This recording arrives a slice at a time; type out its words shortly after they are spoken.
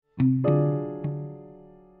Alright,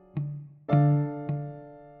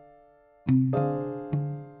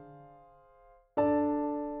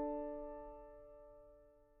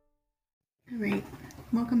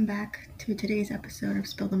 welcome back to today's episode of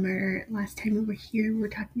Spill the Murder. Last time we were here, we were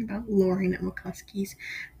talking about Lauren McCluskey's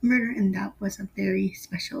murder, and that was a very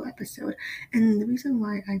special episode. And the reason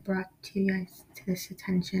why I brought to you guys to this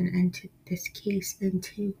attention and to this case and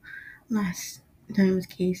to last time's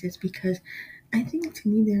case is because I think to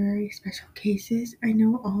me they're very special cases. I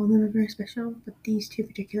know all of them are very special, but these two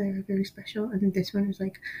particular are very special, and this one is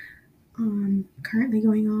like currently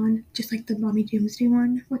going on, just like the Mommy Doomsday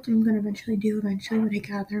one, which I'm going to eventually do when I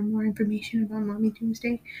gather more information about Mommy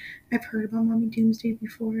Doomsday. I've heard about Mommy Doomsday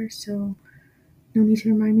before, so no need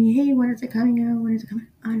to remind me, hey, when is it coming out? When is it coming?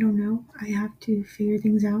 I don't know. I have to figure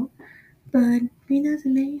things out. But be that as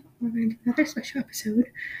it may, we're going to do another special episode,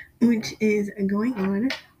 which is going on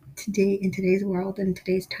today in today's world and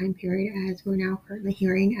today's time period, as we're now currently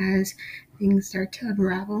hearing as things start to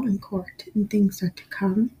unravel in court and things start to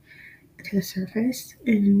come to the surface.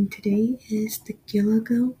 And today is the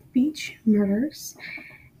Gilgo Beach murders,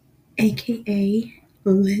 aka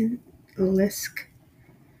LISK,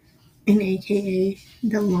 and aka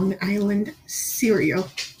the Long Island serial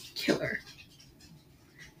killer.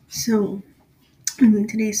 So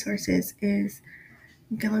today's sources is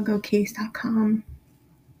gilgocase.com,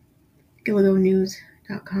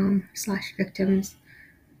 gilgonews.com/victims,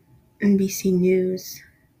 NBC News,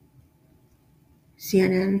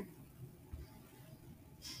 CNN,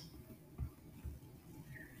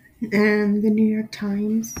 and the New York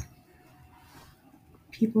Times,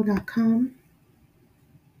 people.com,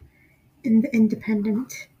 and the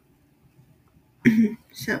Independent.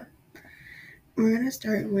 So we're going to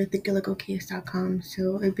start with the gilgocase.com.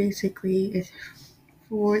 So it basically is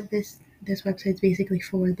for this website's basically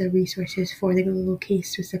for the resources for the Gilgo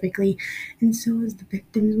case specifically, and so is the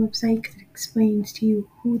victims website, because it explains to you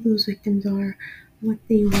who those victims are, what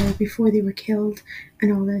they were before they were killed,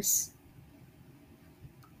 and all this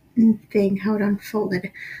thing, how it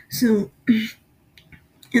unfolded. So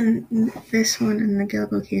in this one, in the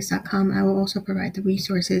gilgocase.com, I will also provide the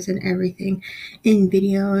resources and everything in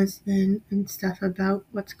videos and stuff about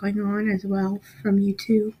what's going on as well from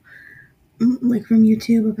YouTube. Like from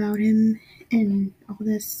YouTube about him and all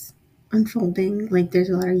this unfolding. Like there's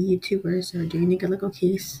a lot of YouTubers who are doing the Gilgo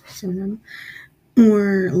case, some of them,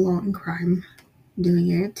 or law and crime doing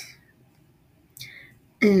it.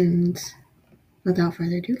 And without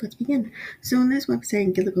further ado, let's begin. So on this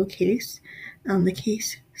website, Gilgo case, the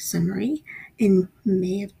case summary: in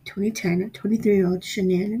May of 2010, 23-year-old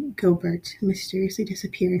Shanann Gilbert mysteriously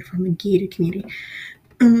disappeared from a gated community.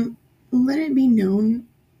 Let it be known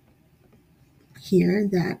here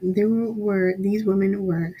that these women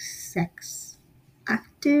were sex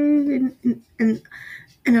active, and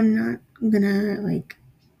I'm not gonna like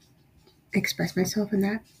express myself in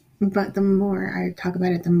that, but the more I talk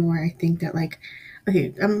about it, the more I think that like, okay,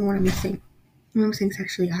 when I'm saying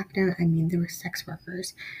sexually active, I mean they were sex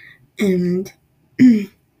workers, and and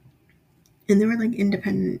they were like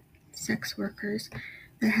independent sex workers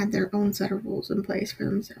that had their own set of rules in place for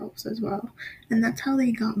themselves as well. And that's how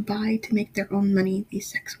they got by to make their own money,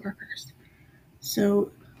 these sex workers.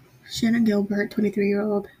 So Shanann Gilbert,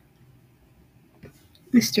 23-year-old,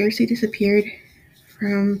 mysteriously disappeared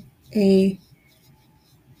from a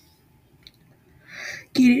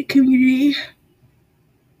gated community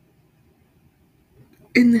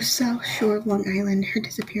in the South Shore of Long Island. Her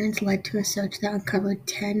disappearance led to a search that uncovered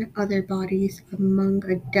 10 other bodies among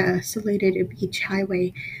a desolated beach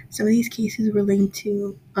highway. Some of these cases were linked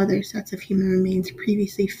to other sets of human remains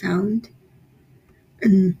previously found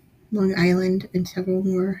in Long Island, and several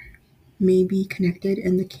more may be connected,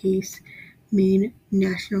 and the case made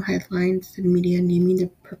national headlines in the media, naming the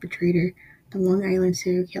perpetrator the Long Island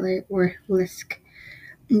serial killer, or LISK.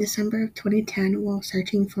 In December of 2010, while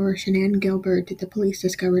searching for Shanann Gilbert, the police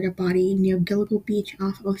discovered a body near Gilgo Beach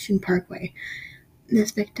off Ocean Parkway.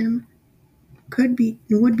 This victim would be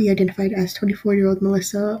identified as 24-year-old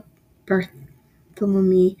Melissa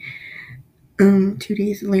Bartholomew. 2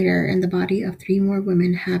 days later, and the body of 3 more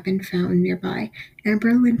women have been found nearby.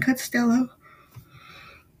 Amber Lynn Costello,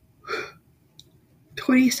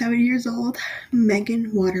 27 years old,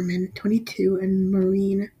 Megan Waterman, 22, and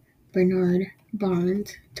Maureen Bernard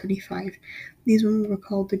Barnes, 25. These women were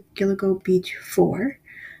called the Gilgo Beach Four.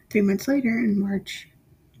 3 months later, in March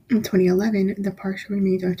 2011, the partial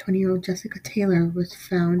remains of 20-year-old Jessica Taylor was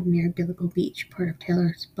found near Gilgo Beach. Part of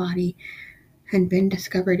Taylor's body had been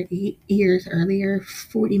discovered 8 years earlier,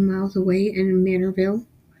 40 miles away in Manorville,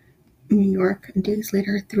 New York. Days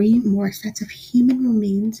later, 3 more sets of human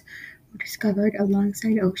remains were discovered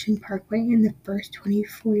alongside Ocean Parkway, and the first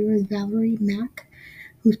 24-year-old Valerie Mack,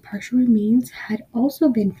 whose partial remains had also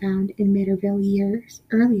been found in Manorville years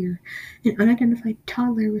earlier. An unidentified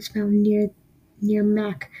toddler was found near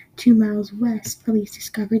Mack, 2 miles west. Police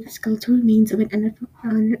discovered the skeletal remains of an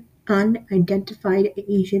unidentified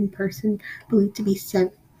Asian person believed to be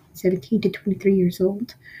 17 to 23 years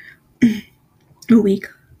old. A week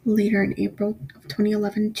later, in April of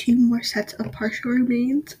 2011, 2 more sets of partial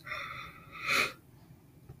remains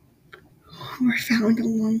were found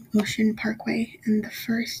along Ocean Parkway, and the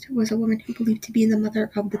first was a woman who believed to be the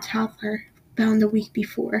mother of the toddler, found the week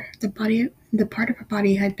before. The part of her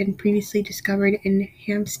body had been previously discovered in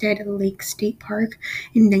Hampstead Lake State Park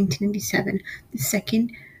in 1997. The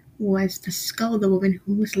second was the skull of the woman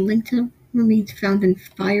who was linked to remains found in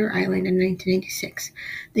Fire Island in 1996.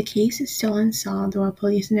 The case is still unsolved, while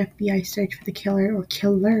police and FBI search for the killer or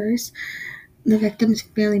killers. The victims'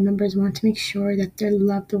 family members want to make sure that their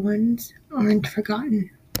loved ones aren't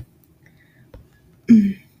forgotten.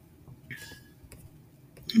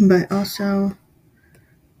 But also,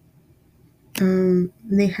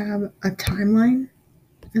 they have a timeline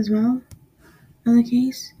as well on the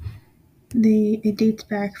case. It dates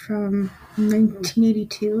back from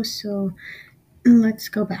 1982, so let's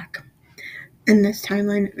go back. In this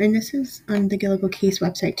timeline, and this is on the Gilgo case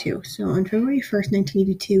website too. So on February 1st,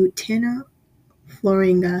 1982, Tana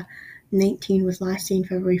Floringa, 19, was last seen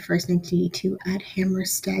February 1st, 1982 at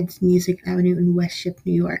Hammerstead's Music Avenue in West Ship,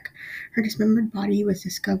 New York. Her dismembered body was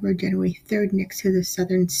discovered January 3rd next to the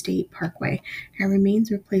Southern State Parkway. Her remains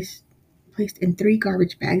were placed in 3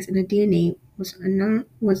 garbage bags, and the DNA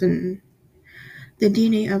the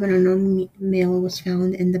DNA of an unknown male was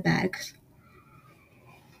found in the bags.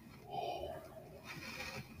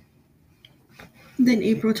 Then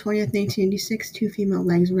April 20th, 1986, 2 female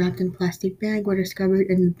legs wrapped in a plastic bag were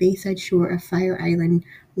discovered in the Bayside shore of Fire Island,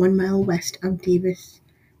 1 mile west of Davis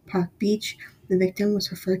Park Beach. The victim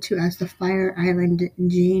was referred to as the Fire Island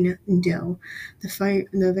Jane Doe.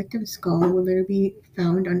 The victim's skull will later be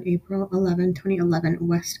found on April 11, 2011,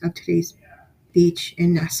 west of today's beach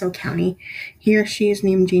in Nassau County. Here she is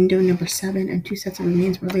named Jane Doe number 7, and 2 sets of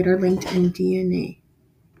remains were later linked in DNA.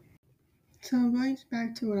 So going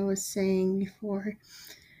back to what I was saying before,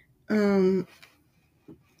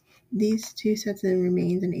 these 2 sets of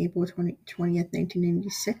remains on April 20th,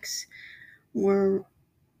 1996 were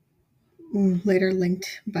later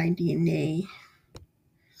linked by DNA.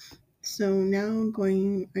 So now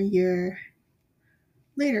going a year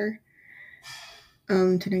later, to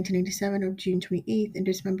 1997, on June 28th, a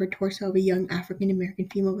dismembered torso of a young African-American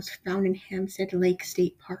female was found in Hampstead Lake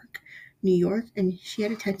State Park, New York, and she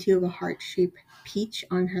had a tattoo of a heart-shaped peach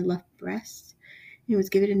on her left breast, and was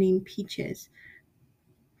given the name Peaches.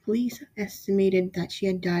 Police estimated that she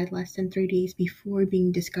had died less than 3 days before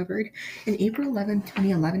being discovered. On April 11,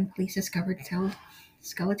 2011, police discovered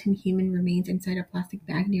skeleton human remains inside a plastic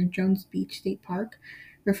bag near Jones Beach State Park,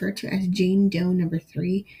 referred to as Jane Doe number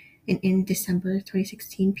 3. And in December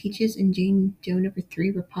 2016, Peaches and Jane Doe number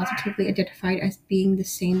 3 were positively identified as being the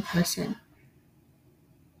same person.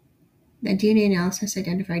 The DNA analysis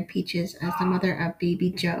identified Peaches as the mother of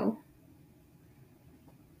baby Joe.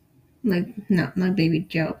 Not baby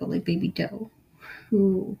Joe, but like baby Doe,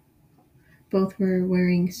 who both were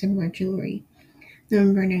wearing similar jewelry.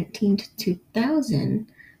 November 19, 2000,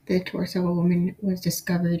 the torso of a woman was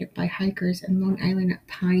discovered by hikers in Long Island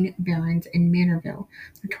Pine Barrens in Manorville.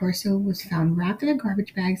 The torso was found wrapped in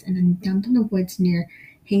garbage bags and then dumped in the woods near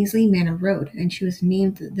Hazeley Manor Road, and she was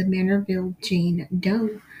named the Manorville Jane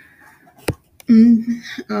Doe.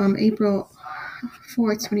 April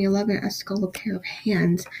 4th, 2011, a skull, a pair of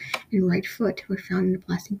hands, and right foot were found in a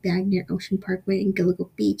plastic bag near Ocean Parkway in Gilgo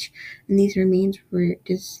Beach, and these remains were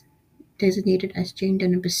designated as Jane Doe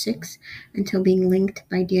number 6 until being linked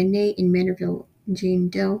by DNA in Manorville Jane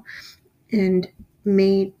Doe. And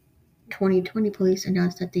May 2020, police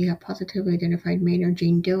announced that they have positively identified Maynard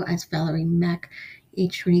Jane Doe as Valerie Mack,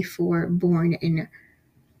 age 24, born in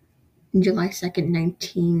July 2nd,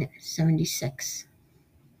 1976.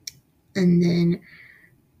 And then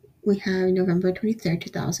we have November 23rd,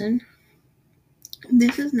 2000.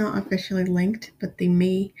 This is not officially linked, but they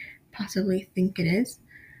may possibly think it is,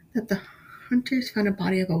 that the hunters found a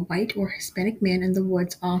body of a white or Hispanic man in the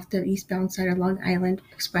woods off the eastbound side of Long Island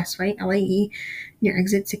Expressway, LAE, near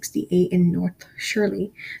exit 68 in North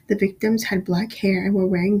Shirley. The victims had black hair and were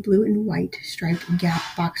wearing blue and white striped Gap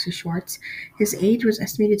boxer shorts. His age was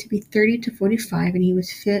estimated to be 30 to 45, and he was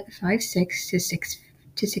 5'6" to 6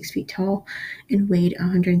 to 6 feet tall and weighed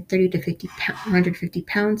 130 to 150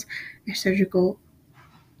 pounds. A surgical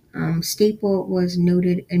staple was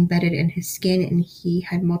noted embedded in his skin, and he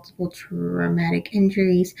had multiple traumatic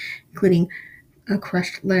injuries, including a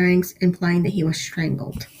crushed larynx, implying that he was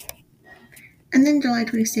strangled. And then July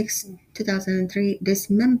 26, 2003,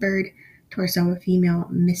 dismembered torso of a female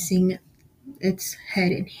missing its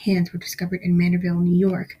head and hands were discovered in Manorville, New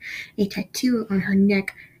York. A tattoo on her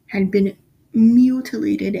neck had been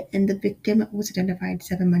mutilated, and the victim was identified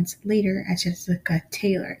 7 months later as Jessica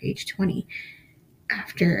Taylor, age 20,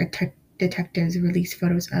 after detectives released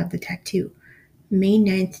photos of the tattoo. May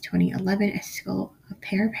 9, 2011, a skull, a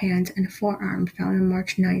pair of hands, and a forearm found on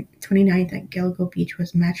March 29th at Gilgo Beach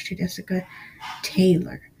was matched to Jessica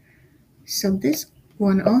Taylor. So this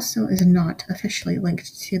one also is not officially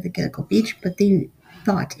linked to the Gilgo Beach, but they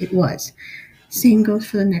thought it was. Same goes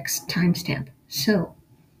for the next timestamp. So,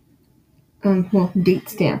 date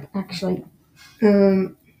stamp, actually.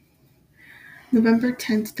 November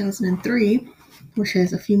 10th, 2003, which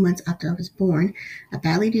is a few months after I was born, a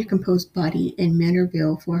badly decomposed body in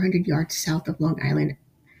Manorville, 400 yards south of Long Island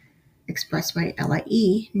Expressway,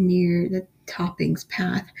 LIE, near the Toppings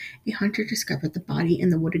Path. A hunter discovered the body in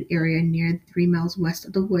the wooded area near 3 miles west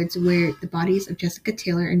of the woods where the bodies of Jessica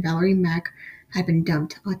Taylor and Valerie Mack had been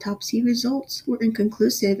dumped. Autopsy results were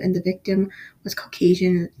inconclusive, and the victim was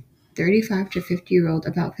Caucasian, 35 to 50-year-old,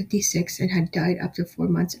 about 56, and had died up to 4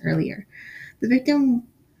 months earlier. The victim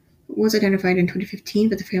was identified in 2015,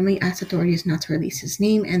 but the family asked authorities not to release his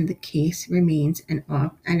name, and the case remains an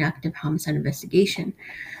active homicide investigation.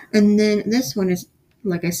 And then this one is,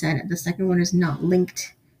 like I said, the second one is not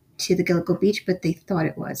linked to the Gilgo Beach, but they thought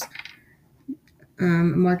it was.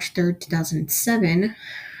 March 3rd, 2007,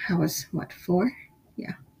 I was, 4?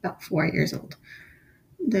 Yeah, about 4 years old.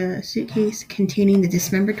 The suitcase containing the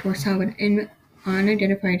dismembered torso of an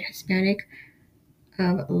unidentified Hispanic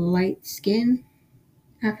of light skin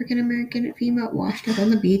African-American female washed up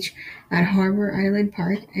on the beach at Harbor Island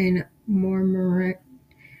Park in Mamaroneck.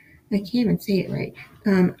 I can't even say it right.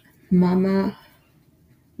 Mamaroneck.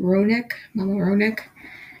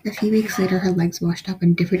 A few weeks later, her legs washed up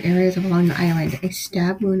in different areas along the island. A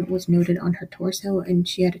stab wound was noted on her torso, and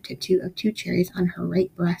she had a tattoo of 2 cherries on her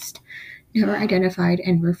right breast, never identified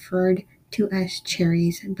and referred to as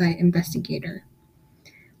cherries by investigators.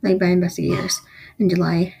 In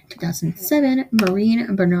July 2007,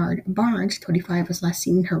 Maureen Bernard Barnes, 25, was last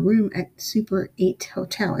seen in her room at Super 8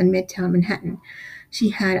 Hotel in Midtown Manhattan. She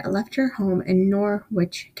had left her home in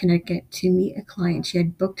Norwich, Connecticut, to meet a client she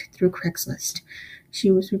had booked through Craigslist. She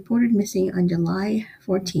was reported missing on July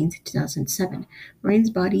 14, 2007. Maureen's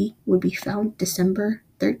body would be found December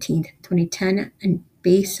 13, 2010,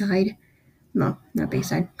 beside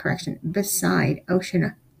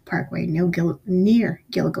Ocean Parkway near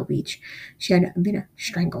Gilgo Beach. She had been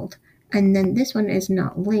strangled. And then this one is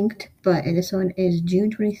not linked, but this one is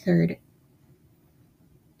June 23rd,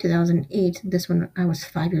 2008. This one, I was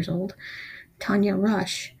 5 years old. Tanya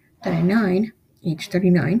Rush, 39, age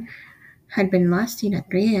 39, had been last seen at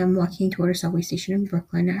 3 a.m. walking toward a subway station in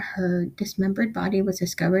Brooklyn. Her dismembered body was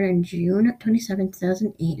discovered on June 27,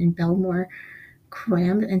 2008 in Belmore,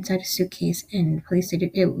 crammed inside a suitcase, and police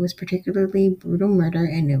stated it was particularly brutal murder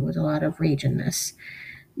and it was a lot of rage in this.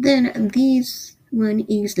 Then this one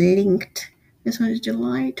is linked. This one is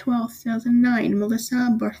July 12th, 2009.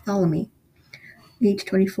 Melissa Bartholomew, age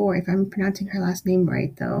 24. If I'm pronouncing her last name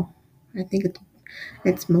right, though, I think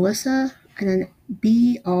it's Melissa, and then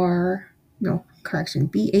Barthelemy.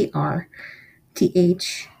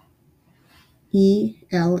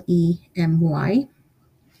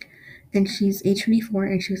 And she's age 24,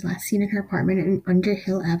 and she was last seen in her apartment in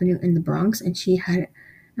Underhill Avenue in the Bronx, and she had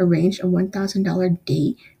arranged a $1,000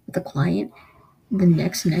 date with a client the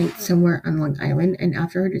next night somewhere on Long Island. And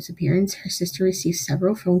after her disappearance, her sister received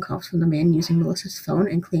several phone calls from the man using Melissa's phone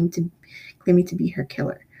and claiming to be her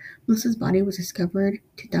killer. Melissa's body was discovered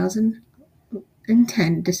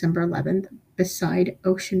 2010, December 11th, beside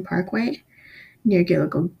Ocean Parkway near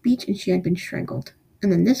Gilgo Beach, and she had been strangled.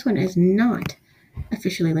 And then this one is not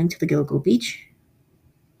officially linked to the Gilgo Beach,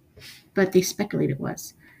 but they speculate it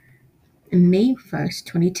was. On May 1st,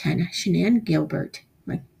 2010, Shanann Gilbert,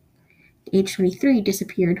 age 23,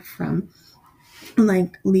 disappeared from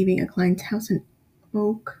leaving a client's house in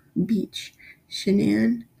Oak Beach.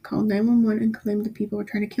 Shanann called 911 and claimed the people were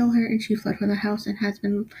trying to kill her, and she fled from the house and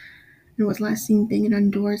was last seen banging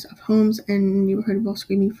on doors of homes and neighborhood while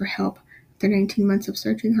screaming for help. After 19 months of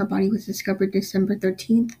searching, her body was discovered December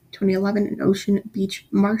 13th, 2011 in Ocean Beach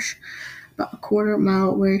Marsh, about a quarter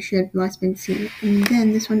mile where she had last been seen. And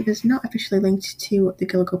then this one is not officially linked to the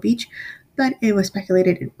Gilgo Beach, but it was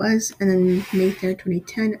speculated it was. And then May 3rd,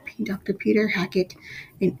 2010, Dr. Peter Hackett,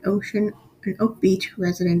 an Oak Beach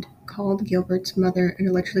resident, called Gilbert's mother and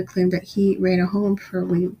allegedly claimed that he ran a home for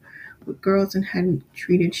girls and had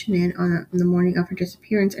treated Shanann on the morning of her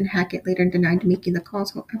disappearance, and Hackett later denied making the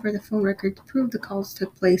calls. However, the phone records proved the calls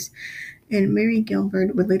took place, and Mary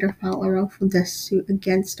Gilbert would later file a wrongful death suit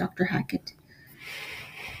against Dr. Hackett.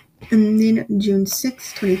 And then June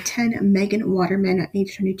 6, 2010, Megan Waterman, at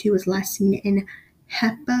age 22, was last seen in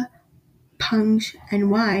Hepapunk,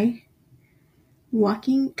 NY,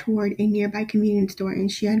 walking toward a nearby convenience store,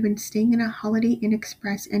 and she had been staying in a Holiday Inn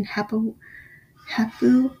Express in Hepapunk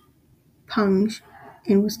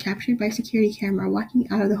and was captured by a security camera walking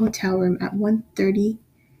out of the hotel room at 1:30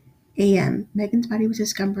 a.m. Megan's body was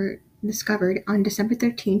discovered on December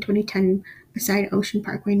 13, 2010, beside Ocean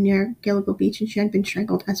Parkway near Gilgo Beach, and she had been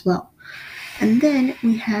strangled as well. And then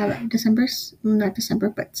we have September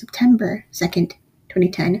 2nd,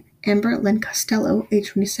 2010, Amber Lynn Costello, age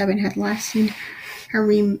 27, had last seen her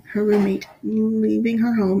roommate leaving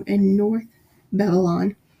her home in North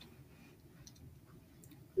Babylon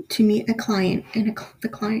to meet a client, and the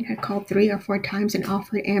client had called 3 or 4 times and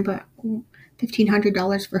offered Amber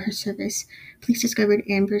 $1,500 for her service. Police discovered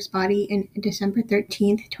Amber's body on December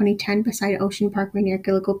 13th, 2010, beside Ocean Parkway near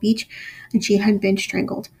Gilgo Beach, and she had been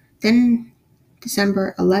strangled. Then,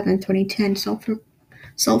 December 11th, 2010,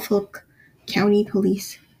 Suffolk County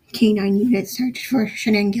Police K-9 unit searched for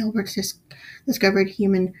Shanann Gilbert's discovered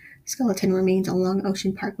human skeleton remains along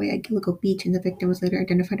Ocean Parkway at Gilgo Beach, and the victim was later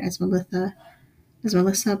identified as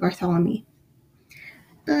Melissa Bartholomew.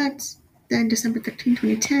 But then, December 13,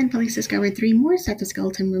 2010, police discovered 3 more sets of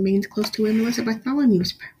skeleton remains close to where Melissa Bartholomew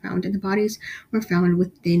was found, and the bodies were found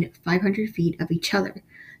within 500 feet of each other.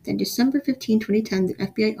 Then, December 15, 2010, the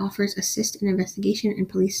FBI offers assist in investigation, and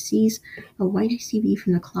police seize a white SUV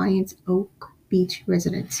from the client's Oak Beach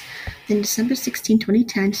residence. Then, December 16,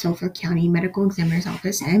 2010, Suffolk County Medical Examiner's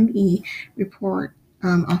Office, ME,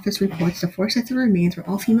 office reports the 4 sets of remains were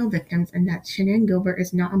all female victims and that Shanann Gilbert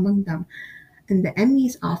is not among them. And the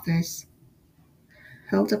ME's office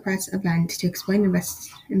held a press event to explain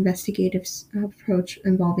investigative approach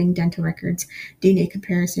involving dental records, DNA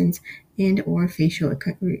comparisons, and or facial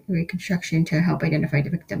reconstruction to help identify the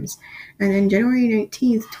victims. And then January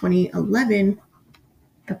 19th, 2011,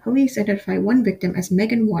 the police identified 1 victim as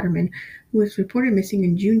Megan Waterman, who was reported missing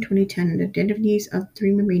in June 2010, and the identities of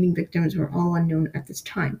 3 remaining victims were all unknown at this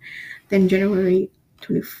time. Then January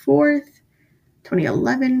 24th,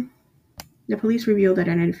 2011, the police revealed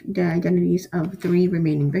the identities of 3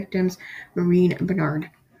 remaining victims: Maureen Bernard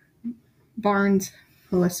Barnes,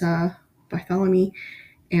 Melissa Bartholomew,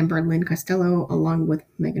 Amber Lynn Costello, along with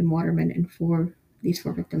Megan Waterman, and these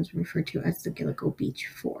 4 victims were referred to as the Gilgo Beach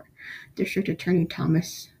 4. District Attorney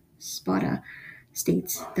Thomas Spada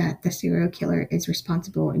states that the serial killer is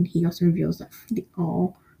responsible, and he also reveals that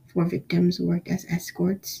all 4 victims worked as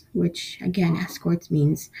escorts, which, again, escorts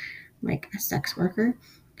means like a sex worker.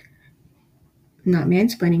 Not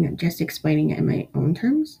mansplaining, just explaining it in my own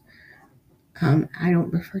terms. I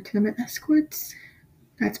don't refer to them as escorts.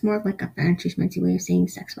 That's more of like a fancy way of saying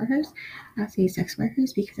sex workers. I'll say sex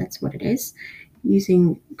workers because that's what it is.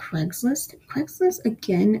 Using Craigslist. Craigslist,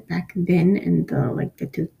 again, back then in the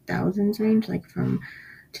 2000s range, like from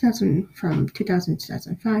 2000 to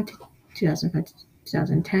 2005 to 2005 to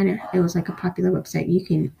 2010, it was like a popular website. You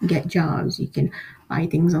can get jobs, you can buy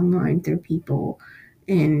things online through people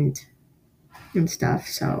and stuff.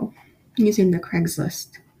 So using the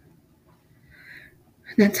Craigslist,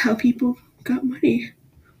 that's how people got money.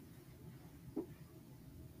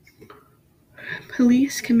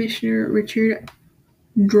 Police Commissioner Richard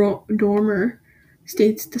Dormer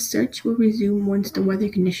states the search will resume once the weather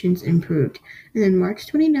conditions improved. And then March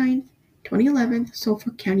 29th, 2011,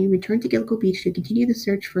 Suffolk County returned to Gilgo Beach to continue the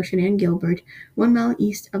search for Shanann Gilbert. 1 mile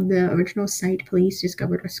east of the original site, police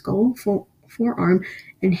discovered a skull, forearm,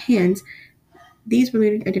 and hands. These were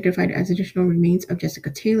later identified as additional remains of Jessica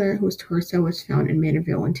Taylor, whose torso was found in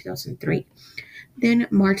Manorville in 2003. Then,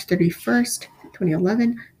 March 31st,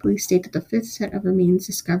 2011, police state that the 5th set of remains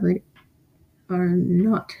discovered are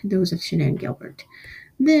not those of Shanann Gilbert.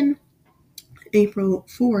 Then, April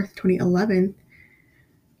 4th, 2011,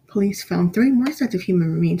 police found 3 more sets of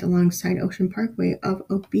human remains alongside Ocean Parkway of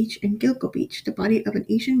Oak Beach and Gilgo Beach. The body of an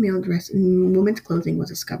Asian male dressed in women's clothing was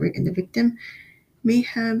discovered, and the victim may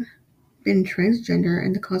have been transgender,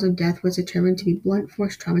 and the cause of death was determined to be blunt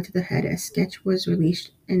force trauma to the head. A sketch was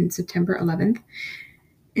released on September 11th,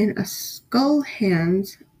 and a skull,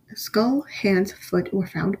 hands, foot were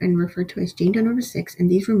found and referred to as Jane Doe No. 6,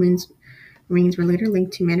 and these remains Remains were later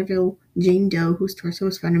linked to Manorville Jane Doe, whose torso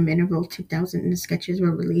was found in Manorville 2000, and the sketches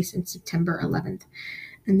were released on September 11th.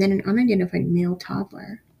 And then an unidentified female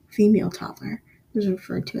toddler, was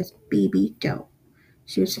referred to as Baby Doe.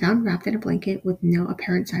 She was found wrapped in a blanket with no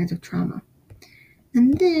apparent signs of trauma.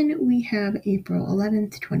 And then we have April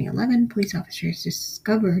 11th, 2011. Police officers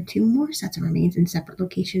discovered 2 more sets of remains in separate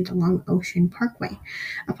locations along Ocean Parkway.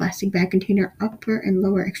 A plastic bag containing upper and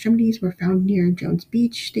lower extremities were found near Jones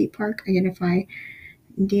Beach State Park.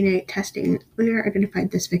 DNA testing later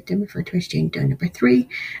identified this victim, referred to as Jane Doe number 3,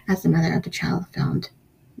 as the mother of the child found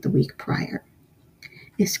the week prior.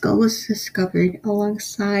 A skull was discovered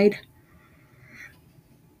alongside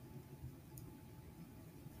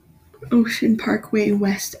Ocean Parkway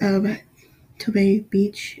west of Tobay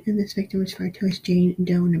Beach, and this victim was referred to as Jane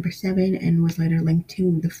Doe number 7 and was later linked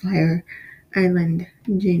to the Fire Island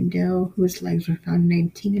Jane Doe, whose legs were found in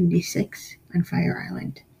 1996 on Fire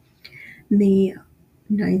Island. May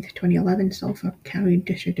 9th, 2011, Suffolk County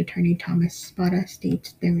District Attorney Thomas Spada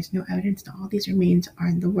states there is no evidence that all these remains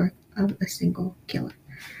are the work of a single killer.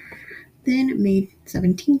 Then, May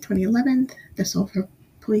 17, 2011, the Suffolk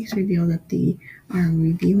Police revealed that they are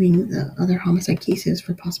reviewing the other homicide cases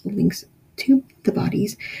for possible links to the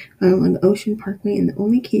bodies found along Ocean Parkway, and the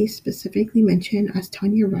only case specifically mentioned as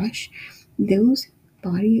Tanya Rush, whose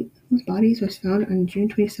bodies was found on June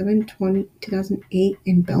 27, 2008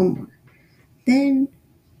 in Belmore. Then,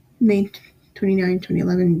 May 29,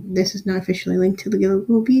 2011, this is not officially linked to the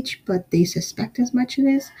Gilgo Beach, but they suspect as much it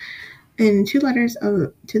is. In 2 letters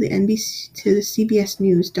to the CBS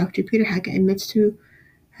News, Dr. Peter Hackett admits to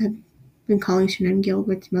have been calling Shanann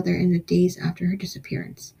Gilbert's mother in the days after her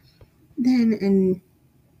disappearance. Then, in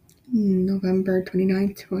November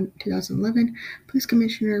 29, 2011, Police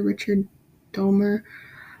Commissioner Richard Dahmer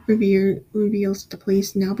reveals that the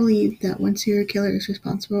police now believe that one serial killer is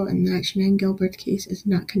responsible and that Shanann Gilbert's case is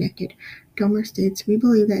not connected. Dahmer states, "We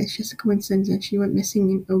believe that it's just a coincidence that she went missing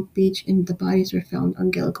in Oak Beach and the bodies were found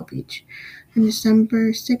on Gilgo Beach." On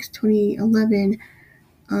December 6, 2011,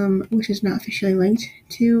 which is not officially linked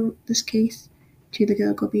to this case, to the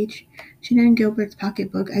Gilgo Beach, Shanann Gilbert's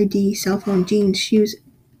pocketbook, ID, cell phone, jeans, shoes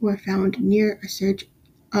were found near a search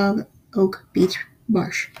of Oak Beach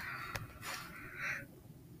Marsh.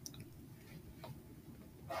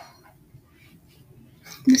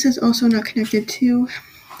 This is also not connected to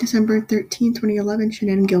December 13, 2011.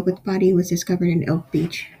 Shanann Gilbert's body was discovered in Oak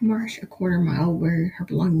Beach Marsh, a quarter mile where her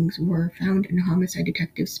belongings were found, and homicide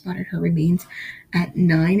detectives spotted her remains at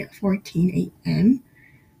 9:14 a.m.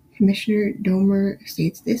 Commissioner Dahmer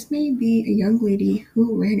states, "This may be a young lady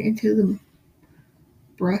who ran into the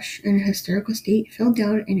brush in a hysterical state, fell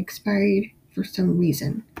down, and expired for some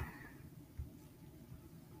reason."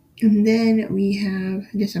 And then we have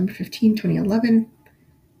December 15, 2011.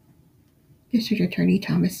 District Attorney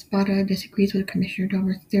Thomas Spada disagrees with Commissioner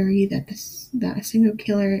Dahmer's theory that a single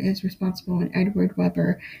killer is responsible and Edward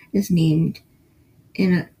Weber is named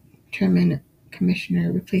interim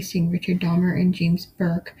commissioner, replacing Richard Dahmer, and James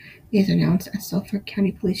Burke is announced as Suffolk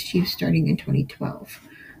County Police Chief starting in 2012.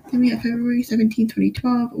 Then we have February 17,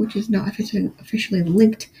 2012, which is not officially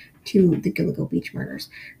linked to the Gilgo Beach murders.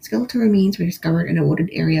 Skeletal remains were discovered in a wooded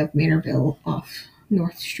area of Manorville off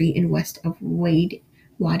North Street and west of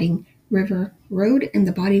Wading River Road, and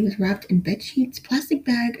the body was wrapped in bed sheets, plastic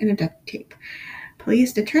bag, and a duct tape.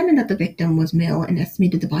 Police determined that the victim was male and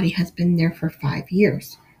estimated the body has been there for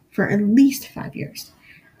at least 5 years.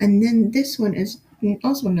 And then this one is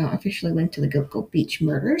also not officially linked to the Gilgo Beach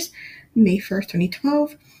murders. May 1st,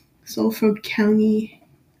 2012, Suffolk County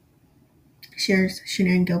shares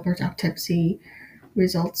Shanann Gilbert's autopsy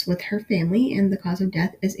results with her family, and the cause of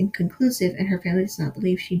death is inconclusive, and her family does not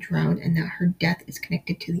believe she drowned and that her death is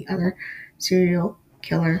connected to the other serial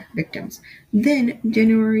killer victims. Then,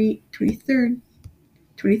 January 23rd,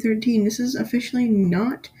 2013, this is officially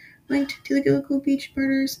not linked to the Gilgo Beach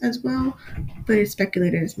murders as well, but it's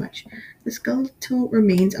speculated as much. The skeletal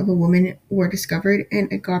remains of a woman were discovered in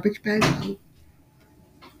a garbage bag.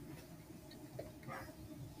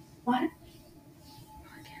 What?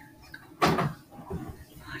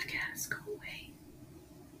 Podcast, go away.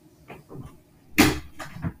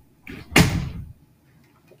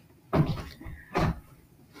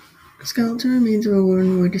 Skeletal remains of a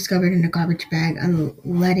woman were discovered in a garbage bag on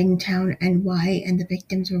Leadingtown, NY, and the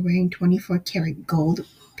victims were wearing 24-karat gold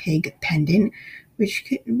pig pendant,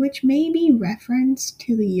 which may be reference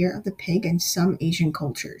to the year of the pig in some Asian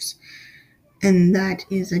cultures. And that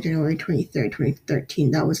is January 23rd,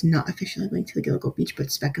 2013. That was not officially linked to the Gilgo Beach,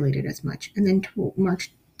 but speculated as much. And then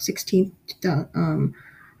March 16th,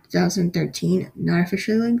 2013, not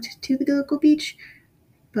officially linked to the Gilgo Beach,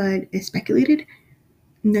 but it's speculated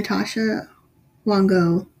Natasha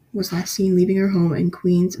Longo was last seen leaving her home in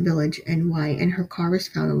Queens Village, NY, and her car was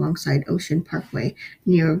found alongside Ocean Parkway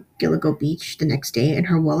near Gilgo Beach the next day, and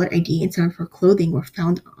her wallet, ID, and some of her clothing were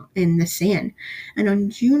found in the sand. And on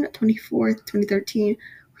June 24th, 2013,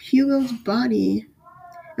 Hugo's body,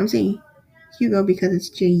 I'm saying Hugo because it's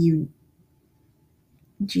Jugo,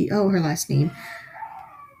 her last name,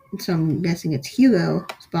 so I'm guessing it's Hugo's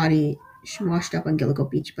body washed up on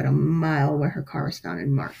Gilgo Beach, but a mile where her car was found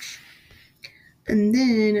in March. And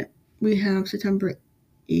then we have September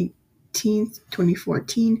 18th,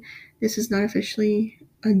 2014. This is not officially,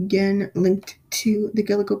 again, linked to the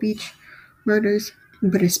Gilgo Beach murders,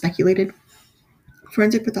 but is speculated.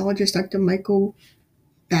 Forensic pathologist Dr. Michael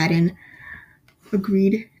Baden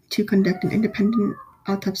agreed to conduct an independent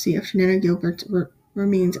autopsy of Shanann Gilbert's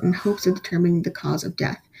remains in hopes of determining the cause of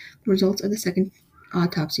death. The results of the second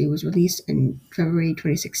autopsy was released in February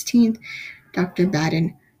 2016. Dr.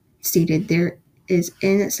 Baden stated there is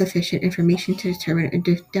insufficient information to determine a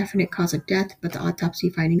definite cause of death, but the autopsy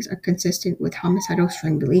findings are consistent with homicidal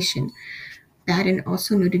strangulation. Baden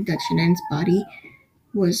also noted that Shanann's body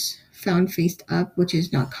was found face up, which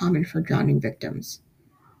is not common for drowning victims.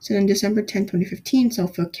 So on December 10, 2015,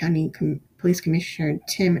 Suffolk County Police Commissioner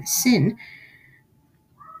Tim Sin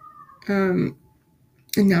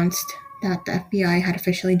announced that the FBI had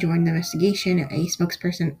officially joined the investigation. A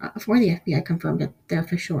spokesperson for the FBI confirmed that their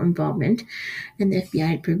official involvement, and the FBI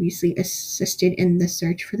had previously assisted in the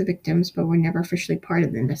search for the victims, but were never officially part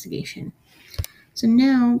of the investigation. So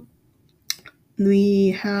now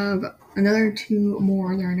we have another two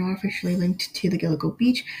more that are not officially linked to the Gilgo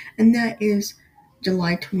Beach, and that is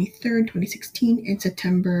July 23rd, 2016, and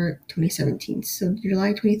September 2017. So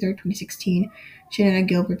July 23rd, 2016, Shanann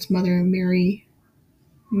Gilbert's mother,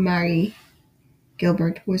 Mary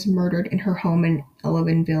Gilbert, was murdered in her home in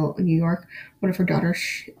Ellenville, New York. One of her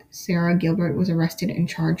daughters, Sarah Gilbert, was arrested and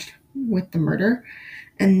charged with the murder.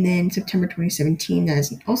 And then September 2017, that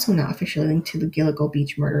is also not officially linked to the Gilgo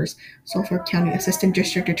Beach murders, Suffolk County Assistant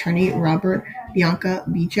District Attorney Robert Bianca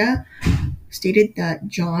Bija stated that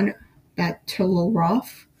John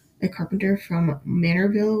Bateloroff, a carpenter from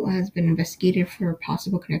Manorville, has been investigated for a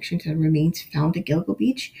possible connection to the remains found at Gilgo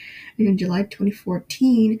Beach. And in July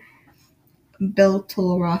 2014,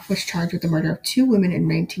 Bateloroff was charged with the murder of two women in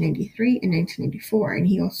 1993 and 1994, and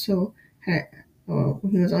he was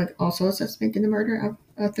also a suspect in the murder of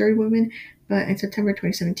a third woman, but in September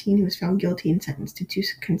 2017, he was found guilty and sentenced to 2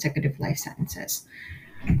 consecutive life sentences.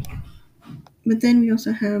 But then we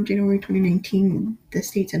also have January 2019, the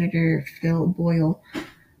state senator Phil Boyle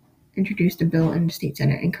introduced a bill in the state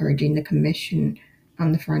senate encouraging the Commission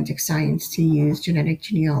on the Forensic Science to use genetic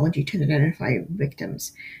genealogy to identify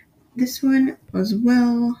victims. This one as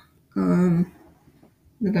well,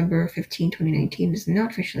 November 15, 2019, is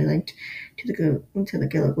not officially linked to the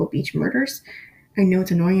Gilgo Beach murders. I know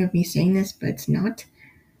it's annoying of me saying this, but it's not,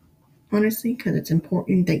 honestly, because it's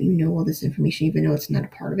important that you know all this information, even though it's not a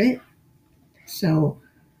part of it. So,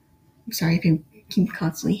 I'm sorry if you keep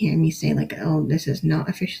constantly hearing me say, like, oh, this is not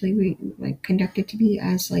officially conducted to be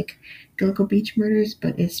as, Gilgo Beach murders,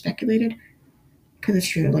 but it's speculated. Because it's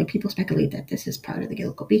true, people speculate that this is part of the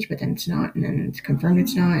Gilgo Beach, but then it's not, and then it's confirmed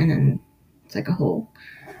it's not, and then it's like a whole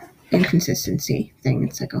inconsistency thing.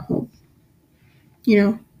 It's like a whole,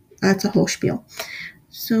 that's a whole spiel.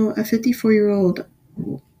 So a 54-year-old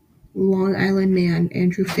Long Island man,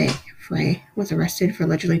 Andrew Frey, was arrested for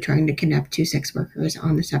allegedly trying to kidnap 2 sex workers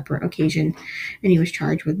on a separate occasion, and he was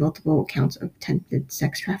charged with multiple counts of attempted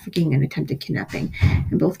sex trafficking and attempted kidnapping.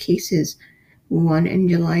 In both cases, one in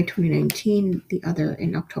July 2019, the other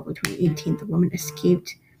in October 2018, the woman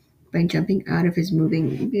escaped by jumping out of his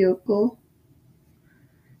moving vehicle.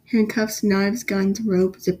 Handcuffs, knives, guns,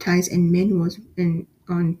 rope, zip ties, and manuals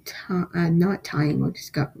knot tying were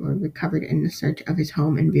recovered in the search of his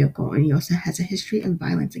home and vehicle, and he also has a history of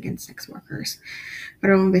violence against sex workers.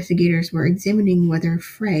 Federal investigators were examining whether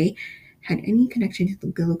Frey had any connection to the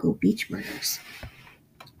Gilgo Beach murders.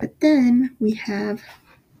 But then we have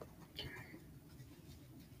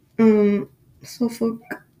Suffolk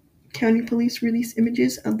County Police released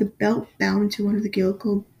images of the belt bound to one of the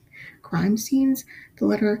Gilgo crime scenes. The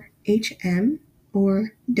letter HM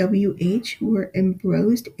or WH were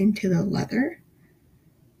embossed into the leather,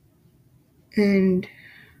 and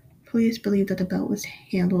police believe that the belt was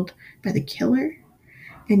handled by the killer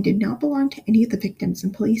and did not belong to any of the victims,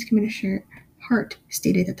 and Police Commissioner Hart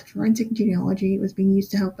stated that the forensic genealogy was being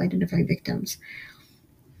used to help identify victims.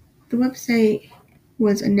 The website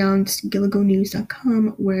was announced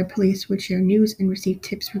gilgonews.com, where police would share news and receive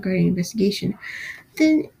tips regarding investigation.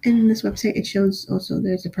 Then in this website, it shows also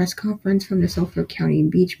there's a press conference from the Suffolk County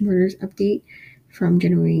Beach Murders update from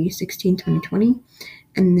January 16, 2020.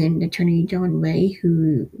 And then Attorney John Ray,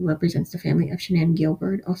 who represents the family of Shanann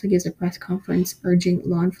Gilbert, also gives a press conference urging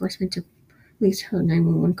law enforcement to release her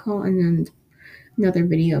 911 call. And then another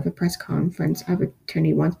video of a press conference of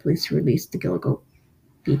attorney wants police to release the Gilgo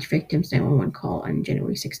Beach victims 911 call on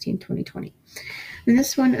January 16, 2020. And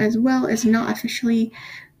this one as well is not officially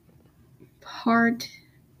part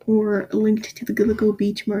or linked to the Gilgo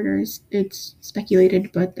Beach murders. It's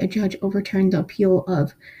speculated, but a judge overturned the appeal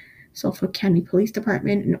of Suffolk County Police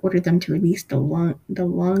Department and ordered them to release the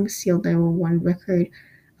long sealed 911 record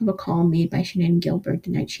of a call made by Shanann Gilbert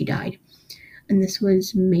the night she died. And this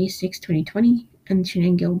was May 6, 2020, and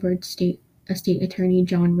Shanann Gilbert's state attorney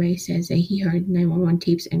John Ray says that he heard 911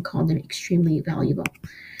 tapes and called them extremely valuable.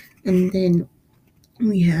 And then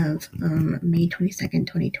we have May 22nd,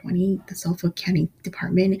 2020, the Suffolk County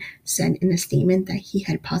Department said in a statement that he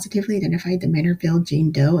had positively identified the Manorville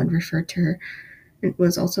Jane Doe and referred to her. It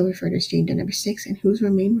was also referred as Jane Doe number 6, and whose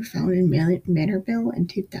remains were found in Manorville in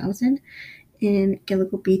 2000 and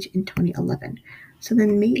Gilgo Beach in 2011. So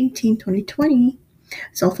then May 18, 2020,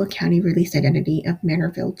 Suffolk County released the identity of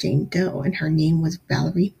Manorville Jane Doe, and her name was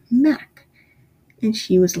Valerie Mack. And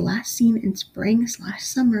she was last seen in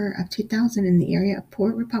spring/summer of 2000 in the area of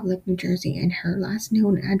Port Republic, New Jersey, and her last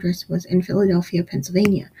known address was in Philadelphia,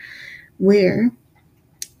 Pennsylvania, where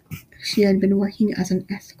she had been working as an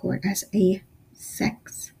escort, as a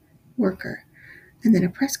sex worker. And then a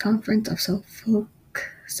press conference of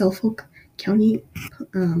Suffolk County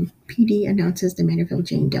PD announces the Manorville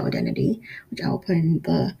Jane Doe identity, which I will put in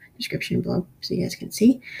the description below so you guys can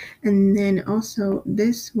see. And then also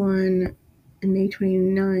this one on May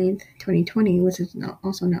 29th, 2020, which is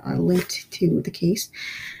also not linked to the case.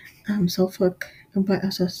 Suffolk, but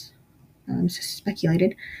also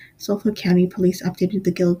speculated, Suffolk County Police updated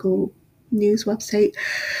the Gilgo News website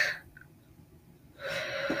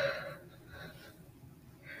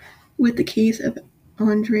with the case of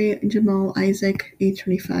Andre Jamal Isaac, age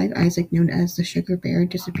 25. Isaac, known as the Sugar Bear,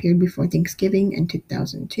 disappeared before Thanksgiving in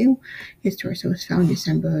 2002. His torso was found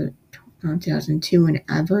December 2002 in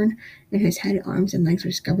Avon, and his head, arms, and legs were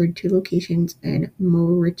discovered in 2 locations in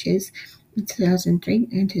Moriches in 2003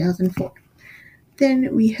 and 2004.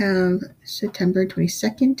 Then we have September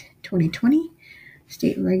 22nd, 2020.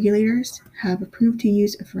 State regulators have approved to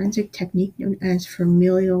use a forensic technique known as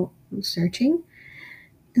familial searching.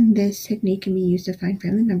 And this technique can be used to find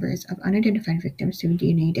family members of unidentified victims through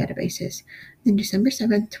DNA databases. Then December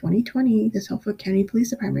 7th, 2020, the Suffolk County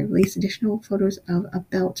Police Department released additional photos of a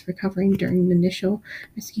belt recovering during the initial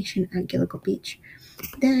investigation at Gilgo Beach.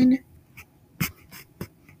 Then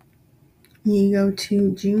we go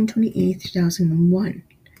to June 28th, 2001.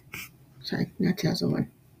 Sorry, not 2001.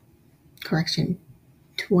 Correction,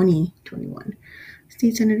 2021.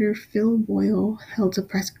 State Senator Phil Boyle held a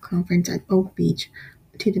press conference at Oak Beach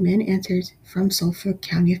to demand answers from Suffolk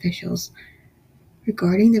County officials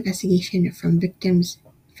regarding the investigation from victims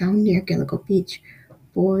found near Gilgo Beach.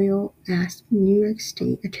 Boyle asked New York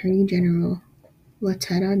State Attorney General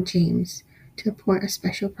Letitia James to appoint a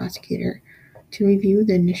special prosecutor to review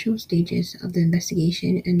the initial stages of the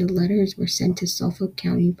investigation, and the letters were sent to Suffolk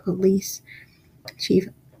County Police Chief,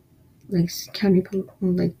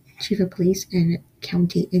 Chief of Police and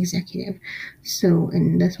County Executive. So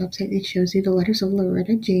in this website, it shows you the letters of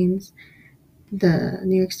Loretta James, the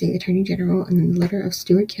New York State Attorney General, and then the letter of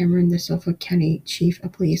Stuart Cameron, the Suffolk County Chief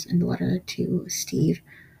of Police, and the letter to Steve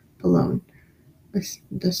Ballone,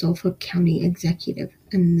 the Suffolk County Executive.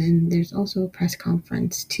 And then there's also a press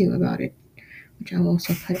conference too about it, which I'll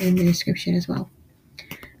also put in the description as well.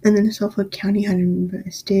 And then the Suffolk County had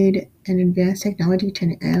invested in advanced technology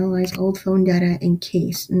to analyze old phone data in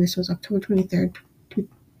case, and this was October 23rd,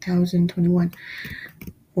 2021,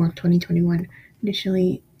 or 2021.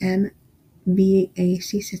 Additionally,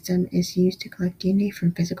 MVAC system is used to collect DNA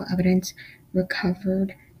from physical evidence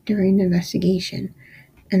recovered during the investigation.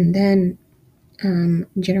 And then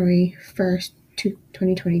January 1st,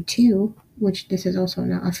 2022, which this is also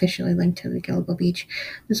not officially linked to the Gilgo Beach,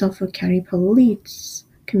 the Suffolk County Police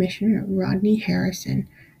Commissioner Rodney Harrison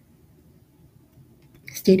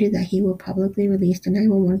stated that he will publicly release the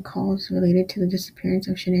 911 calls related to the disappearance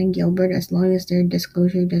of Shanann Gilbert as long as their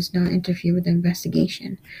disclosure does not interfere with the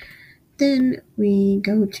investigation. Then we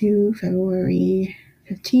go to February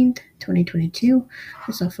 15th, 2022.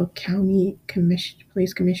 The Suffolk County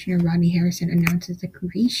Police Commissioner Rodney Harrison announces the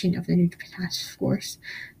creation of the new task force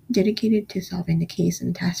dedicated to solving the case,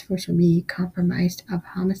 and the task force will be comprised of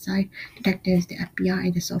homicide detectives, the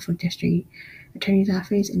FBI, the Suffolk District Attorney's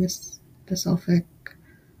Office, and the Suffolk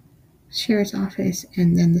Sheriff's Office,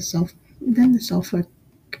 and then the Suffolk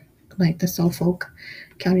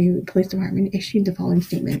County Police Department issued the following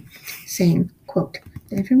statement, saying, quote,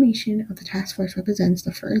 "The information of the task force represents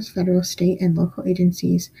the first federal, state, and local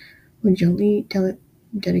agencies will jointly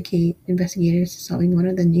dedicate investigators to solving one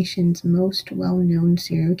of the nation's most well-known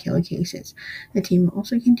serial killer cases. The team will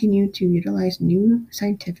also continue to utilize new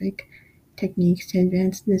scientific techniques to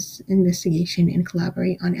advance this investigation and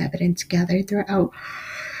collaborate on evidence gathered throughout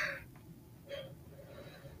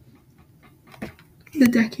the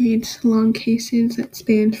decades-long cases that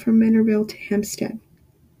spanned from Manorville to Hampstead,"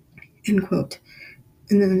 end quote.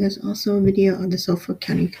 And then there's also a video of the Suffolk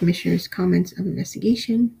County Commissioner's comments of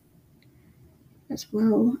investigation as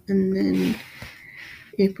well. And then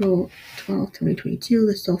April 12, 2022,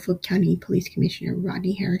 the Suffolk County Police Commissioner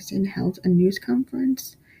Rodney Harrison held a news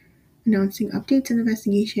conference announcing updates in the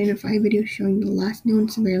investigation of 5 videos showing the last known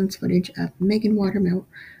surveillance footage of Megan Watermelt.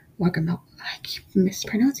 I keep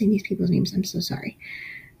mispronouncing these people's names, I'm so sorry.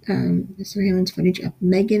 The surveillance footage of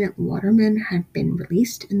Megan Waterman had been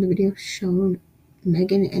released, and the video shown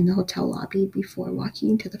Megan in the hotel lobby before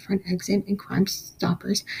walking to the front exit, and Crime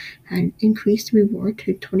Stoppers had increased the reward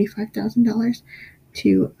to $25,000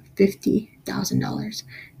 to $50,000.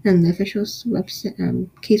 And the official case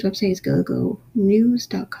website is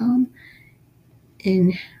GilgoNews.com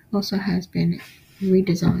and also has been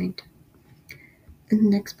redesigned. In the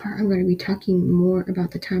next part, I'm going to be talking more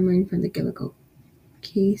about the timeline from the Gilgo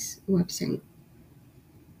case website.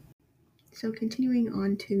 So continuing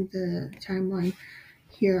on to the timeline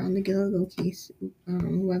here on the Gilgo case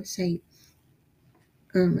website,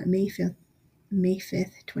 May 5th,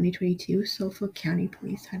 2022, Suffolk County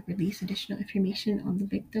Police had released additional information on the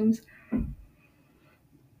victims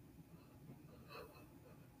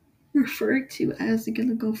referred to as the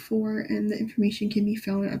Gilgo 4, and the information can be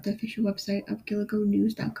found at the official website of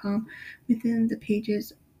GilgoNews.com within the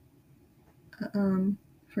pages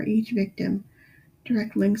for each victim.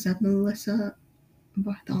 Direct links of Melissa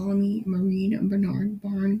Bartholomew, Maureen Bernard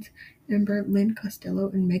Barnes, Amber Lynn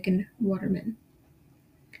Costello, and Megan Waterman.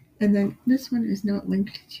 And then this one is not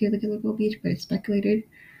linked to the Gilgo Beach, but it's speculated.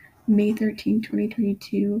 May 13,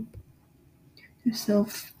 2022, the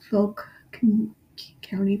Suffolk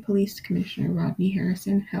County Police Commissioner Rodney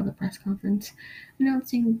Harrison held a press conference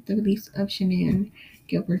announcing the release of Shanann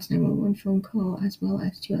Gilbert's 911 phone call, as well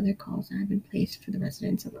as 2 other calls that have been placed for the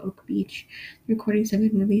residents of Oak Beach. The recordings have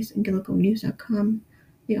been released on GilgoNews.com.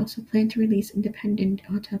 They also plan to release independent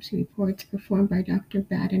autopsy reports performed by Dr.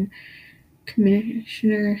 Baden.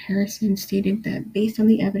 Commissioner Harrison stated that based on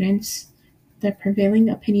the evidence, the prevailing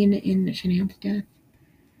opinion in Shanann's death,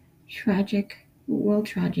 tragic,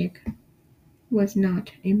 was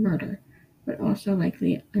not a murder, but also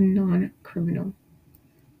likely a non-criminal.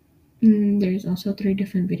 There's also 3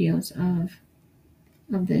 different videos of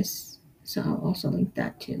this, so I'll also link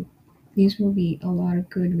that too. These will be a lot of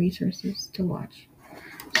good resources to watch,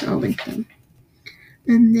 so I'll link them.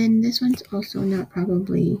 And then this one's also not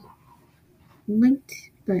probably linked,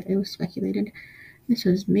 but it was speculated. This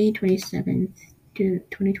was May 27th,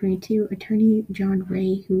 2022. Attorney John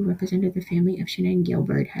Ray, who represented the family of Shanann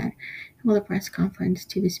Gilbert, had held a press conference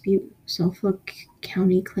to dispute Suffolk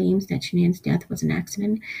County claims that Shanann's death was an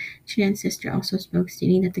accident. Shanann's sister also spoke,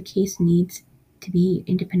 stating that the case needs to be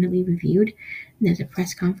independently reviewed. And there's a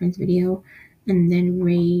press conference video, and then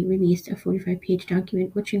Ray released a 45-page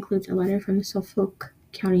document, which includes a letter from the Suffolk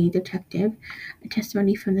County detective, a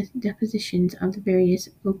testimony from the depositions of the various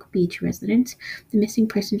Oak Beach residents, the missing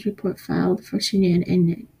persons report filed for Shanann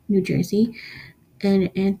in New Jersey, an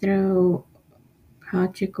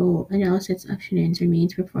anthropological analysis of Shanann's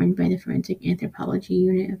remains performed by the Forensic Anthropology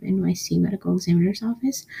Unit of NYC Medical Examiner's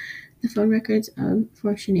Office, the phone records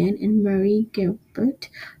for Shanann and Murray Gilbert,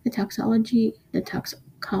 the toxicology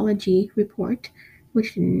report,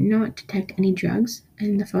 which did not detect any drugs,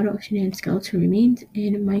 and the photo of Shanann's skeletal remains,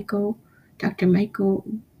 and Dr. Michael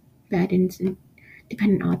Baden's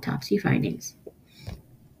independent autopsy findings.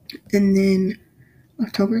 And then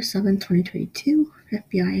October 7, 2022,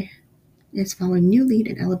 FBI is following new lead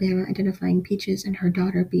in Alabama identifying Peaches and her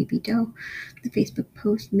daughter, Baby Doe. The Facebook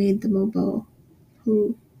post made the mobile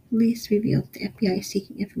police revealed the FBI is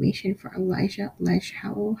seeking information for Elijah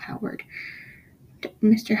Howard.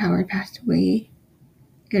 Mr. Howard passed away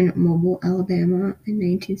in Mobile, Alabama in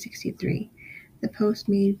 1963. The post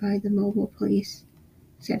made by the Mobile police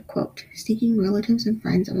said, quote, "Seeking relatives and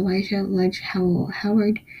friends of Elijah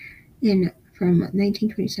Howard in from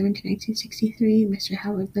 1927 to 1963, Mr.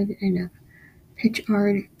 Howard lived in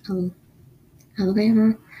Pitchard,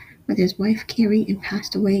 Alabama, with his wife Carrie, and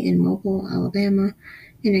passed away in Mobile, Alabama,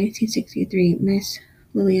 in 1963. Miss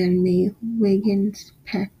Lillian May Wiggins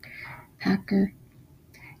Packer.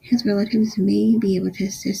 His relatives may be able to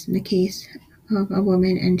assist in the case of a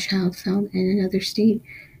woman and child found in another state.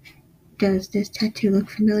 Does this tattoo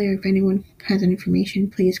look familiar? If anyone has any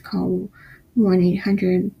information, please call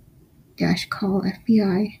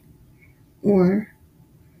 1-800-CALL-FBI or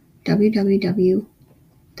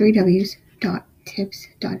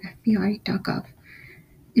www.tips.fbi.gov.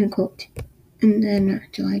 End quote. And then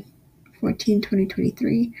July 14,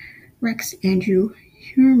 2023, Rex Andrew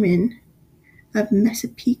Heuermann of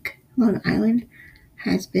Chesapeake, Long Island,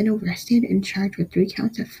 has been arrested and charged with 3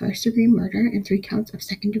 counts of first-degree murder and 3 counts of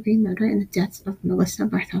second-degree murder in the deaths of Melissa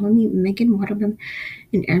Bartholomew, Megan Waterman,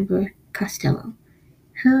 and Amber Costello.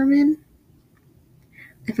 Heuermann,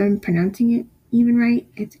 if I'm pronouncing it even right,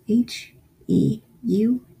 it's H-E-U-E-R-A-A.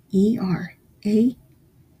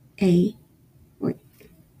 Wait.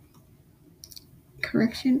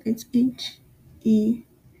 Correction, it's H-E-U-E-R-M-A-N-N,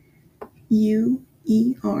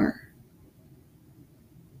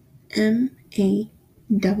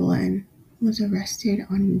 was arrested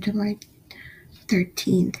on July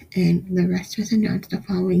 13th, and the arrest was announced the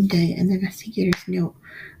following day, and the investigators note,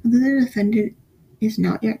 although the defendant is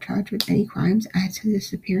not yet charged with any crimes as to the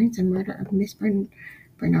disappearance and murder of Miss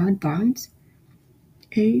Bernard Barnes,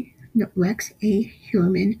 Rex A.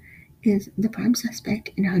 Heuermann is the prime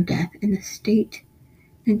suspect in her death, and state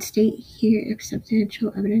here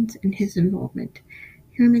substantial evidence in his involvement.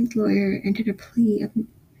 Heuermann's lawyer entered a plea of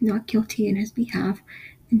not guilty in his behalf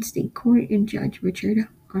in state court, and Judge Richard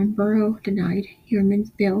Armborough denied Heuermann's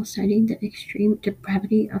bail, citing the extreme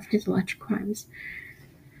depravity of his alleged crimes.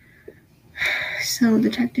 So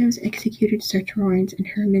detectives executed search warrants in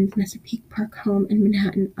Heuermann's Chesapeake Park home and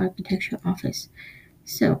Manhattan Architecture office.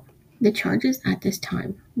 So the charges at this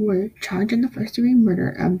time were charged in the first-degree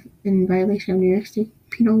murder in violation of New York State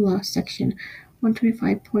Penal Law Section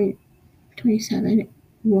 125.27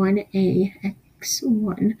 1A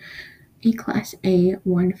X1, a Class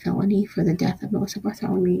A1 felony for the death of Melissa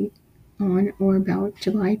Bartholomew on or about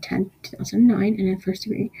July 10, 2009, and in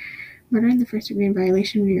first-degree murder in the first degree in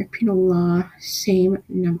violation of New York Penal Law, same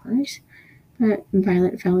numbers, but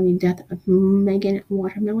violent felony death of Megan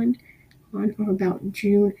Waterman on or about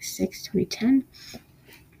June 6, 2010.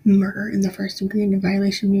 Murder in the first degree in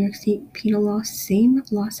violation of New York State Penal Law, same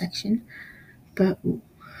law section, but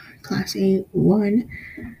Class A1,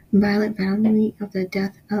 violent felony of the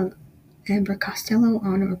death of Amber Costello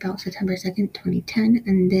on or about September 2nd, 2010,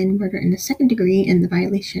 and then murder in the second degree in the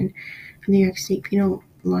violation of New York State Penal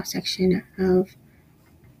Law section of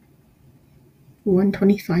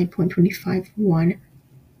 125.251,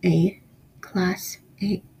 a Class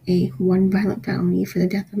A1 violent felony for the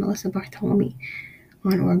death of Melissa Bartholomew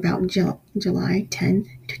on or about July 10,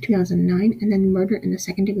 2009, and then murder in the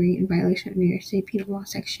second degree in violation of New York State Penal Law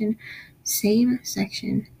section, same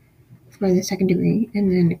section for the second degree,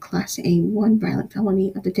 and then Class A1 violent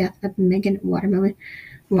felony of the death of Megan Waterman.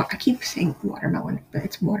 Well, I keep saying Watermelon, but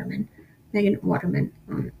it's Waterman. Megan Waterman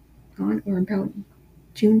on or about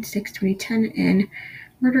June 6, 2010, and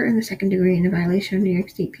murder in the second degree in a violation of New York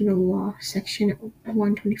State Penal Law Section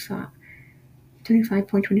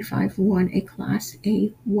 125.251, a Class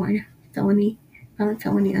A1 violent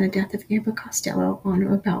felony on the death of Amber Costello on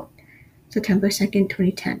or about September 2nd,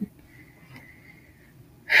 2010.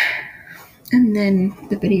 And then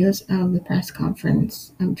the videos of the press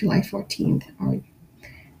conference of July 14th are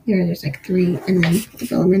there's like 3, and then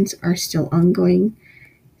developments are still ongoing,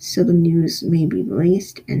 so the news may be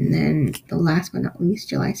released. And then the last but not least,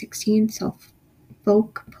 July 16th,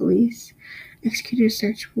 Suffolk Police executed a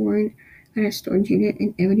search warrant at a storage unit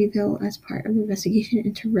in Amityville as part of the investigation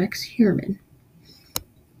into Rex Heuermann.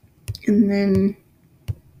 And then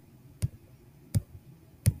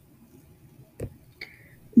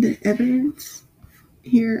the evidence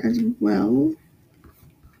here as well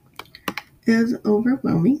is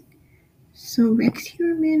overwhelming. So Rex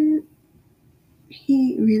Heuermann,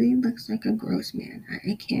 he really looks like a gross man.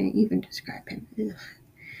 I can't even describe him. Ugh.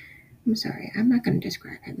 I'm sorry, I'm not going to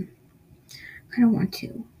describe him. I don't want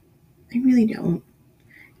to. I really don't.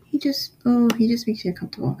 He just makes me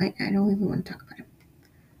uncomfortable. I don't even want to talk about him.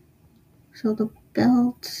 So the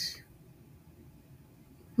belt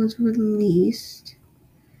was released,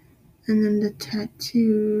 and then the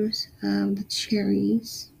tattoos of the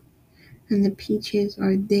cherries and the peaches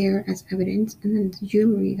are there as evidence, and then the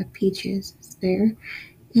jewelry of peaches is there,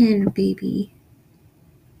 and baby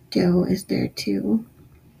doe is there too.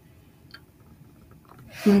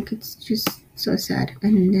 Like, it's just so sad.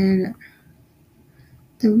 And then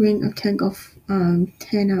the ring of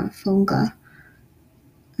Tana Fonga,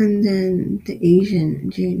 and then the Asian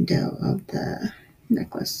Jane Doe of the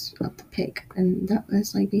necklace of the pig. And that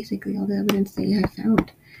was like basically all the evidence they had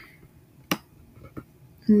found.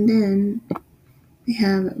 And then they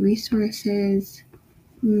have resources,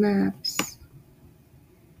 maps.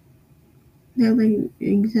 They're like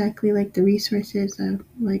exactly like the resources of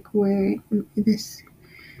like where these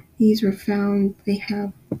were found. They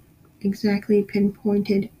have exactly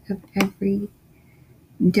pinpointed of every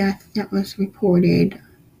death that was reported.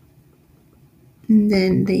 And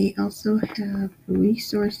then they also have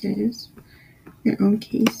resources, their own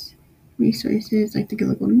case resources, like the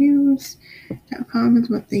Gilgo News.com is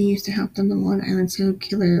what they use to help them, the Long Island Serial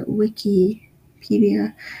Killer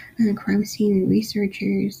Wikipedia, and then crime scene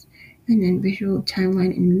researchers, and then visual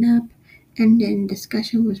timeline and map, and then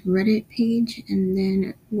discussion was Reddit page, and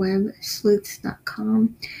then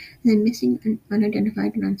websleuths.com, and then missing and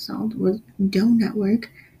unidentified and unsolved was Doe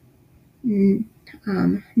Network, Name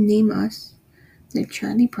Us, the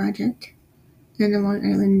Charlie Project, and the Long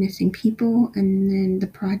Island Missing People, and then the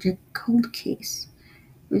Project Cold Case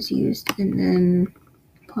was used. And then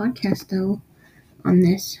podcast though on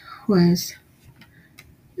this was,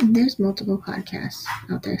 there's multiple podcasts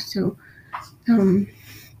out there. So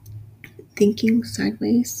Thinking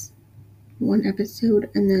Sideways, 1 episode,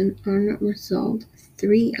 and then Unresolved,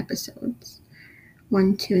 3 episodes,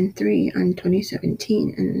 1, 2, and 3 on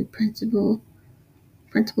 2017, and then Principled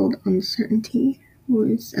Uncertainty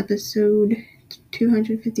was episode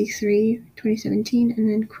 253, 2017, and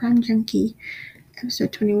then Crime Junkie,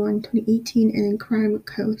 episode 21, 2018, and then Crime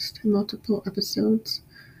Coast, multiple episodes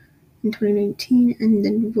in 2019, and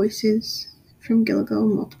then Voices from Gilgo,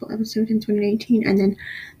 multiple episodes in 2019, and then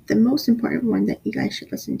the most important one that you guys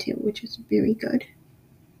should listen to, which is very good.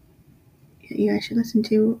 You guys should listen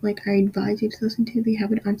to, like I advise you to listen to. They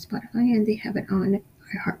have it on Spotify and they have it on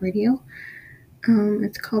iHeartRadio.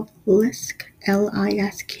 It's called LISK,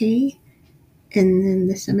 LISK, and then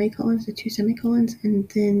the semicolons, the 2 semicolons, and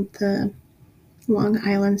then the Long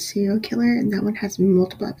Island Serial Killer, and that one has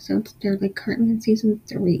multiple episodes. They're like currently in season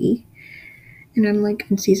 3, and I'm like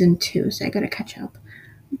in season 2, so I gotta catch up.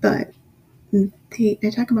 But they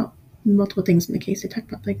talk about multiple things in the case. They talk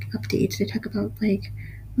about like updates. They talk about like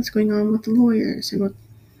what's going on with the lawyers and what,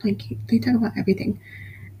 like, they talk about everything.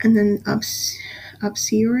 And then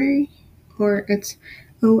Obsuary, or it's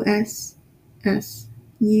OSSUARY,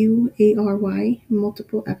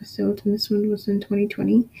 multiple episodes, and this one was in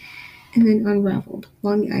 2020. And then Unraveled,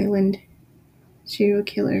 Long Island Serial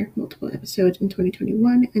Killer, multiple episodes in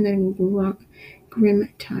 2021. And then Grim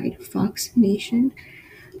Tide, Fox Nation,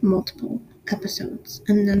 multiple episodes.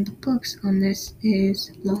 And then the books on this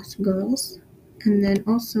is Lost Girls. And then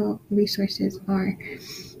also resources are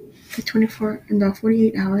the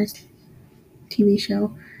 48 Hours TV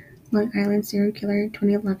show, Long Island Serial Killer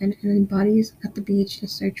 2011, and then Bodies at the Beach, The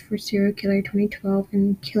Search for Serial Killer 2012,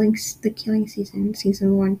 and The Killing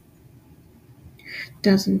Season 1,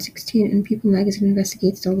 2016, and People Magazine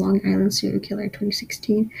investigates the Long Island Serial Killer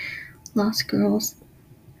 2016, Lost Girls,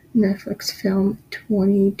 Netflix film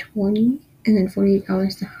 2020, and then 48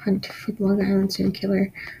 Hours The Hunt for the Long Island Serial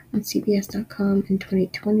Killer on CBS.com in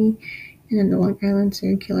 2020, and then The Long Island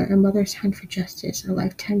Serial Killer, A Mother's Hunt for Justice, a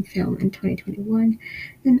Lifetime film in 2021,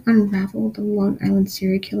 and Unraveled, The Long Island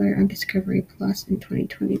Serial Killer on Discovery Plus in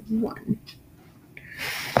 2021.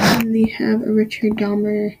 And they have Richard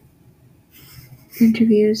Dahmer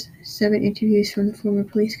interviews, 7 interviews from the former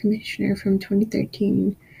police commissioner from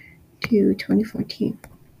 2013 to 2014.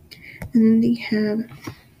 And then they have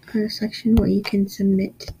a section where you can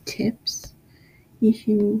submit tips. You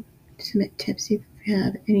can submit tips if you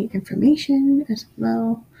have any information as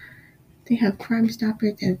well. They have Crime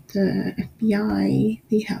Stoppers, they have the FBI,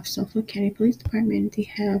 they have Suffolk County Police Department, they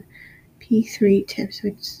have P3 tips,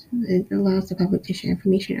 which allows the public to share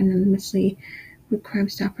information anonymously with Crime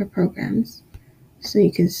Stopper programs. So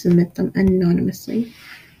you can submit them anonymously.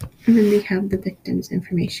 And then they have the victim's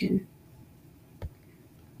information,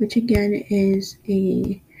 which again is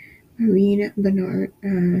a Maureen Bernard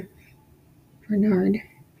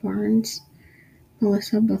Barnes,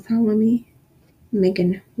 Melissa Bartholomew,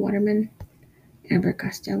 Megan Waterman, Amber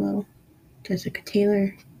Costello, Jessica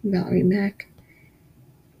Taylor, Valerie Mack,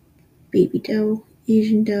 Baby Doe,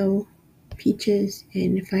 Asian Doe, Peaches,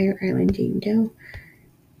 and Fire Island Jane Doe.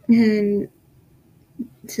 And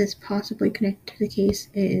it says possibly connected to the case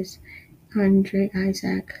is Andre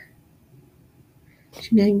Isaac,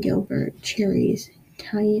 Shanann Gilbert, Cherries,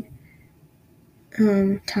 Tanya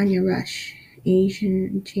Rush,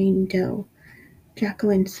 Asian Jane Doe,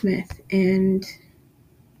 Jacqueline Smith and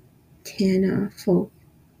Tana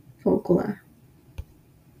Folkla.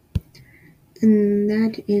 And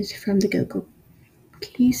that is from the Gilgo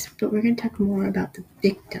case, but we're going to talk more about the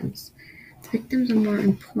victims. The victims are more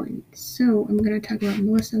important. So I'm going to talk about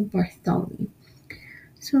Melissa Bartholomew.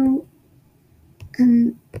 So,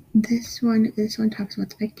 and this one talks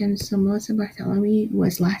about the victims. So Melissa Bartholomew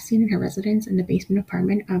was last seen in her residence in the basement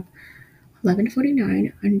apartment of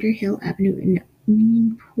 1149 Underhill Avenue in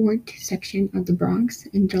Newport section of the Bronx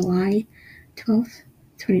in July 12th,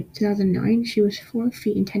 2009. She was 4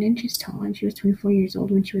 feet and 10 inches tall, and she was 24 years old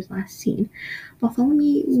when she was last seen.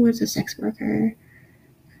 Bartholomew was a sex worker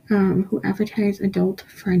who advertised Adult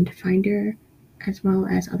Friend Finder as well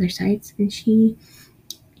as other sites, and she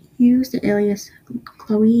used the alias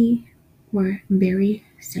Chloe or Very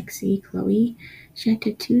Sexy Chloe. She had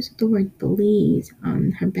tattoos of the word Blaze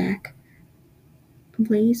on her back.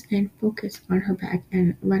 Blaze and Focus on her back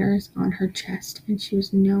and letters on her chest, and she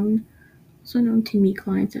was also known to meet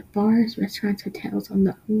clients at bars, restaurants, hotels on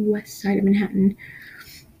the west side of Manhattan.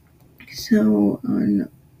 So on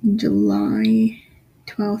July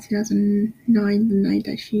 12th, 2009, the night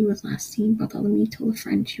that she was last seen, Bartholomew told a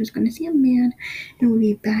friend she was going to see a man and would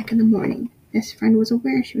be back in the morning. This friend was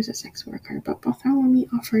aware she was a sex worker, but Bartholomew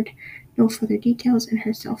offered no further details, and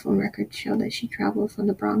her cell phone records show that she traveled from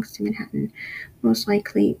the Bronx to Manhattan, most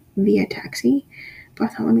likely via taxi.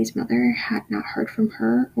 Bartholomew's mother had not heard from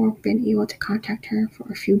her or been able to contact her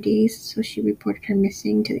for a few days, so she reported her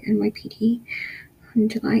missing to the NYPD. On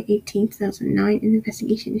July 18, 2009, an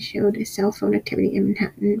investigation showed cell phone activity in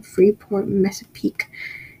Manhattan, Freeport, Massapequa,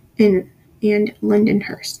 and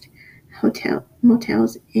Lindenhurst.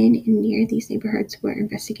 Motels in and near these neighborhoods were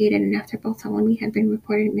investigated, and after Bartholomew had been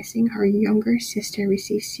reported missing, her younger sister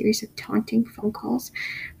received a series of taunting phone calls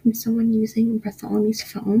from someone using Bartholomew's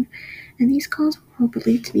phone, and these calls were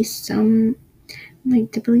believed to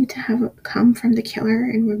have come from the killer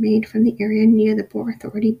and were made from the area near the Port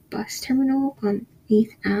Authority bus terminal on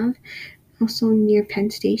 8th Ave, also near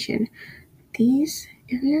Penn Station. These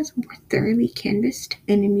areas were thoroughly canvassed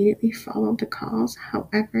and immediately followed the calls.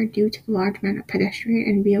 However, due to the large amount of pedestrian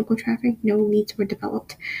and vehicle traffic, no leads were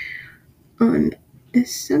developed. On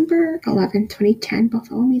December 11, 2010,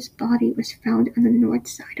 Bartholomew's body was found on the north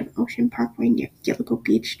side of Ocean Parkway near Gilgo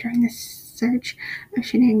Beach during the search of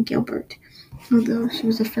Shanann Gilbert. Although she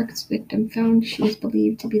was the first victim found, she is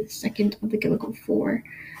believed to be the second of the Gilgo 4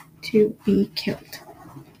 to be killed.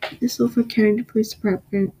 The Suffolk County Police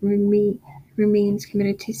Department remains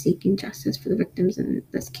committed to seeking justice for the victims in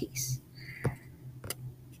this case.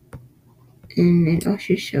 And it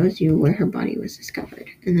also shows you where her body was discovered.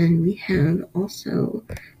 And then we have also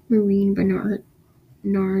Maureen Bernard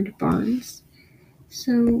Barnes.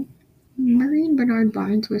 So Maureen Bernard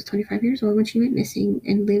Barnes was 25 years old when she went missing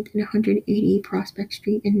and lived in 180 Prospect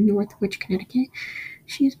Street in Northwich, Connecticut.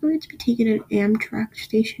 She is believed to be taken at Amtrak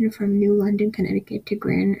station from New London, Connecticut to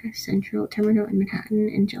Grand Central Terminal in Manhattan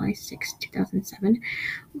in July 6, 2007.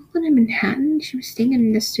 While in Manhattan, she was staying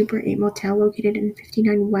in the Super 8 motel located in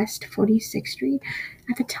 59 West 46th Street.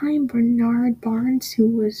 At the time, Bernard Barnes, who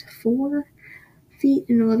was 4 feet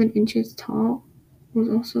and 11 inches tall, was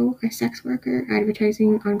also a sex worker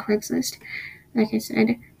advertising on Craigslist. Like I said,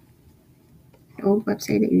 an old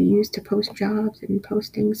website that you use to post jobs and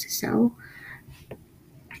post things to sell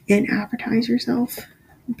and advertise yourself.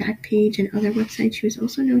 Backpage and other websites. She was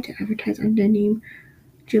also known to advertise under the name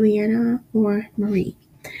Juliana or Marie.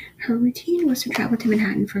 Her routine was to travel to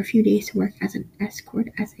Manhattan for a few days to work as an escort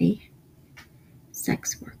as a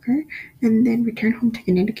sex worker, and then return home to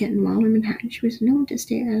Connecticut. And while in Manhattan, she was known to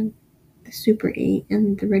stay at the Super 8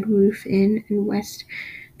 and the Red Roof Inn in West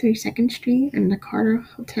 32nd Street, and the Carter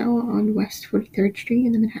Hotel on West 43rd Street,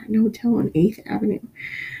 and the Manhattan Hotel on 8th Avenue.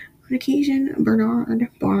 On occasion, Bernard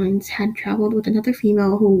Barnes had traveled with another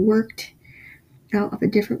female who worked out of a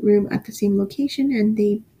different room at the same location, and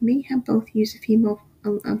they may have both used a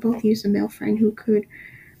male friend who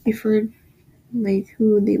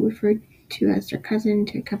they referred to as their cousin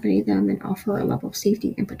to accompany them and offer a level of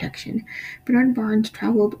safety and protection. Bernard Barnes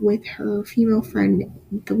traveled with her female friend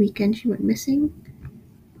the weekend she went missing.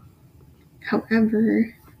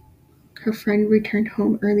 However, her friend returned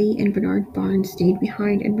home early and Bernard Barnes stayed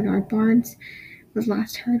behind, and Bernard Barnes was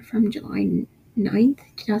last heard from July 9th,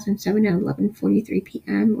 2007 at 11:43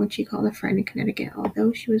 p.m. when she called a friend in Connecticut.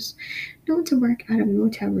 Although she was known to work out of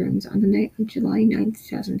motel rooms on the night of July 9th,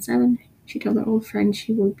 2007, she told her old friend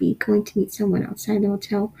she would be going to meet someone outside the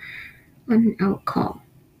hotel on an out call.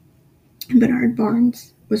 Bernard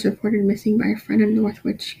Barnes was reported missing by a friend in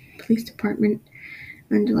Northwich Police Department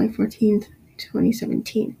on July 14th,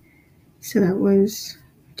 2017. So that was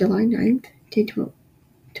July 9th to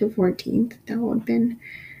 14th. That would have been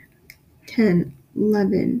 10,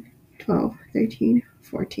 11, 12, 13,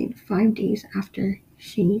 14, 5 days after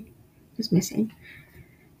she was missing.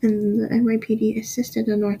 And the NYPD assisted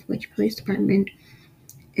the Northwich Police Department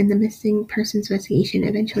in the missing persons investigation,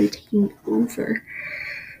 eventually taking over.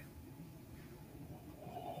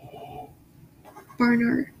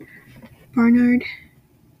 Barnard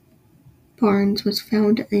Barnes was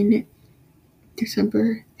found in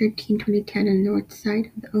December 13, 2010 on the north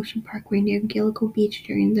side of the Ocean Parkway near Gilgo Beach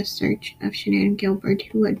during the search of Shanann Gilbert,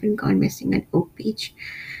 who had been gone missing at Oak Beach.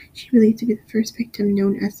 She believed to be the first victim,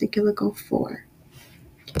 known as the Gilgo 4.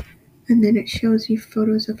 And then it shows you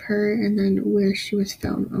photos of her and then where she was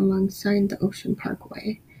found alongside the Ocean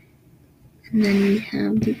Parkway. And then we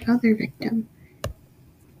have the other victim,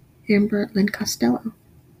 Amber Lynn Costello.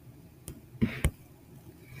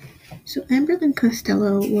 So Amber Lynn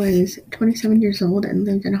Costello was 27 years old and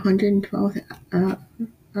lived at 112th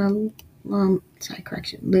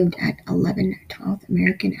lived at 1112th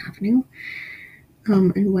American Avenue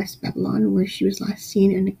in West Babylon, where she was last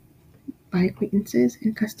seen by acquaintances.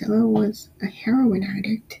 And Costello was a heroin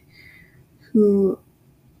addict who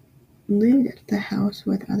lived at the house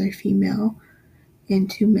with other female and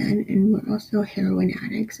 2 men, and were also heroin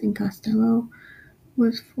addicts. And Costello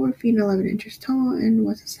was 4 feet 11 inches tall and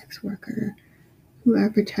was a sex worker who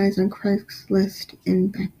advertised on Craigslist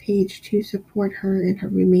and Backpage to support her and her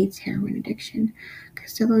roommate's heroin addiction.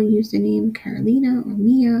 Costello used the name Carolina or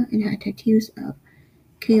Mia and had tattoos of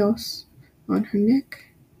chaos on her neck,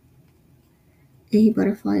 a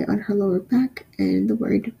butterfly on her lower back, and the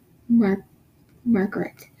word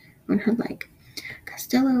Margaret on her leg.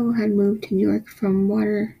 Costello had moved to New York from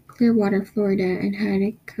Clearwater, Florida, and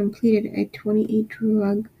had completed a 28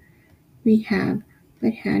 drug rehab,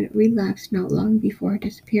 but had relapsed not long before her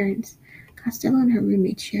disappearance. Costello and her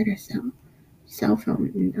roommates shared a cell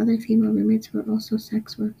phone, and other female roommates were also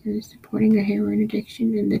sex workers supporting a heroin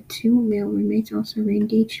addiction, and the 2 male roommates also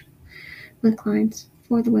re-engaged with clients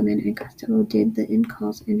for the women, and Costello did the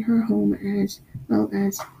in-calls in her home as well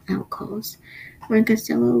as out-calls. When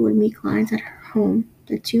Costello would meet clients at her home,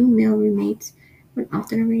 the 2 male roommates would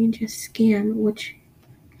often arrange a scam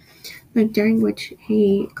during which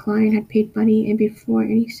a client had paid money, and before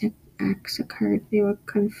any sex acts occurred, they would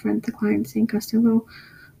confront the client saying Costello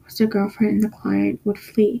was their girlfriend, and the client would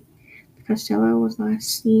flee. Costello was last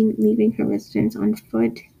seen leaving her residence on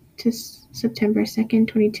foot to September 2nd,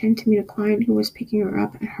 2010 to meet a client who was picking her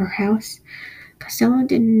up at her house. Costello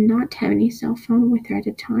did not have any cell phone with her at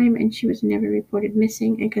the time, and she was never reported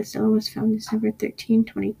missing, and Costello was found December 13,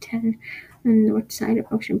 2010 on the north side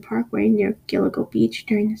of Ocean Parkway near Gilgo Beach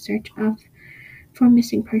during the search for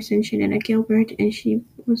missing person Shanann Gilbert, and she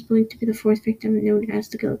was believed to be the 4th victim, known as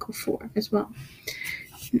the Gilgo 4 as well.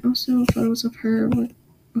 And also photos of her were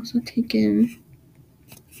also taken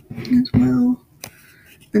as well.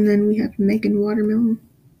 And then we have Megan Waterman.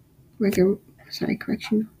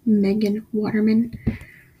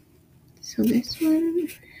 So this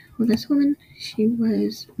woman, she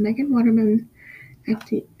was Megan Waterman,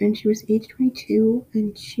 and she was age 22,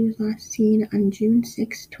 and she was last seen on June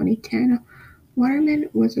 6, 2010. Waterman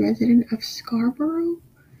was a resident of Scarborough,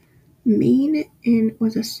 Maine, and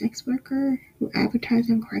was a sex worker who advertised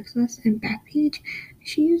on Craigslist and Backpage.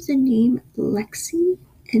 She used the name Lexi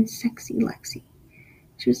and Sexy Lexi.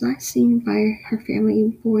 She was last seen by her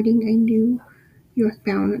family boarding a New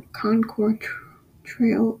York-bound Concord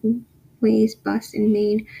Trailways bus in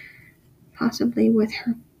Maine, possibly with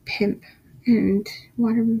her pimp. And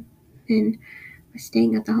Waterman was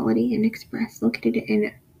staying at the Holiday Inn Express, located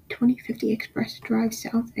in 2050 Express Drive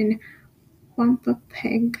South in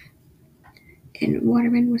Wampanoag. And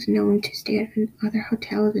Waterman was known to stay at other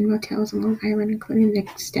hotels and motels on Long Island, including the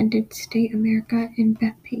Extended Stay America and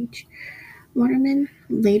Bethpage. Waterman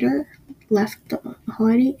later left the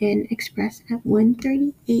Holiday Inn Express at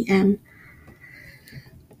 1:30 a.m.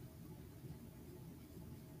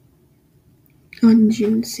 on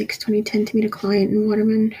June 6, 2010 to meet a client, and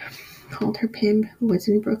Waterman called her pimp, who was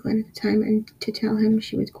in Brooklyn at the time, and to tell him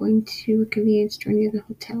she was going to a convenience store near the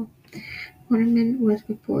hotel. Waterman was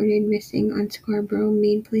reported missing on Scarborough,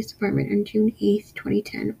 Maine Police Department on June 8,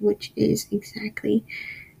 2010, which is exactly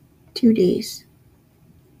 2 days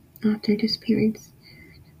after her disappearance.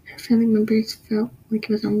 Her family members felt like it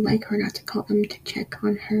was unlike her not to call them to check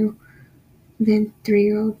on her then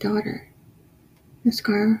 3-year-old daughter. The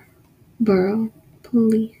Scarborough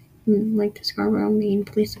Maine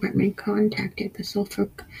Police Department contacted the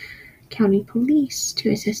Suffolk County Police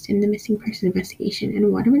to assist in the missing person investigation,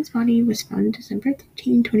 and Waterman's body was found December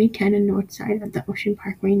 13, 2010 on the north side of the Ocean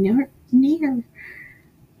Parkway near near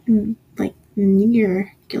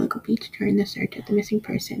Gilgo Beach during the search of the missing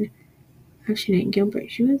person of Sinead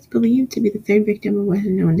Gilbert. She was believed to be the third victim of what is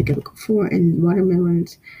known as the Gilgo Four, and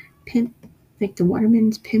Waterman's pimp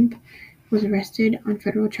was arrested on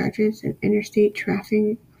federal charges of interstate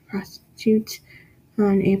trafficking of prostitutes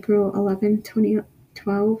on April 11,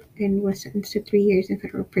 2012, and was sentenced to 3 years in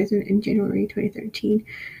federal prison in January 2013.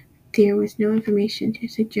 There was no information to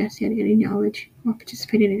suggest he had any knowledge or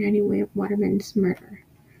participated in any way of Waterman's murder.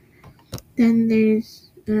 Then there's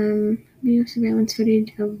video surveillance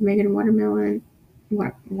footage of Megan Watermelon.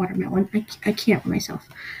 I can't myself.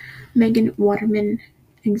 Megan Waterman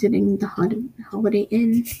exiting the Holiday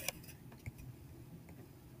Inn.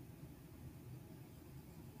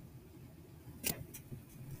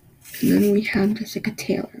 And then we have Jessica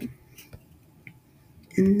Taylor.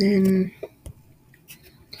 And then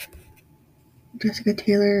Jessica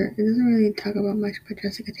Taylor, it doesn't really talk about much about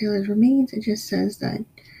Jessica Taylor's remains. It just says that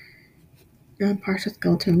partial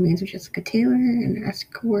skeletal remains of Jessica Taylor, an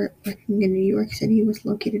escort working in New York City, was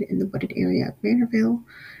located in the wooded area of Manorville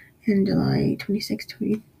on July 26,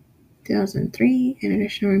 2003, and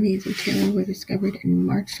additional remains of Taylor were discovered on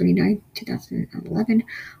March 29, 2011,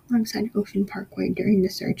 alongside Ocean Parkway during the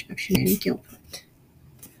search of Sinead Gilbert.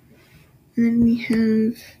 And then we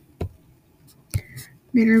have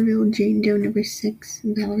Manorville Jane Doe number 6,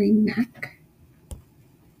 Valerie Mack.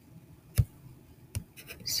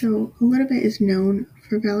 So a little bit is known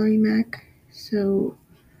for Valerie Mack. So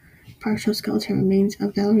partial skeletal remains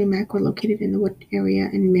of Valerie Mack were located in the wood area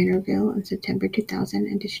in Manorville in September 2000.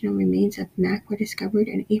 Additional remains of Mack were discovered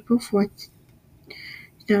on April 4th,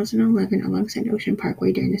 2011, alongside Ocean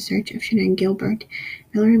Parkway during the search of Sinead Gilbert.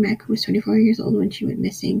 Valerie Mack, who was 24 years old when she went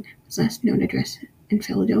missing, was last known address in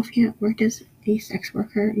Philadelphia, worked as a sex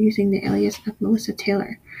worker using the alias of Melissa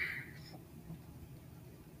Taylor.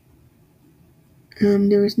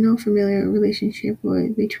 There was no familiar relationship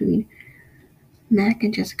between Mack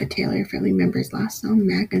and Jessica Taylor. Family members last saw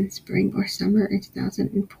Mack in spring or summer in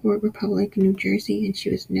 2000 in Port Republic, New Jersey, and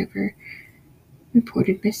she was never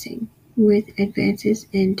reported missing. With advances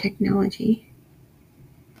in technology,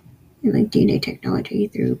 and DNA technology,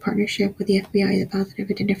 through partnership with the FBI, the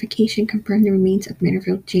positive identification confirmed the remains of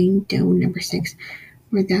Manorville Jane Doe number 6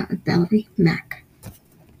 were that of Valerie Mack.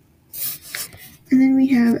 And then we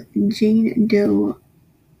have Jane Doe,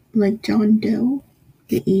 like John Doe,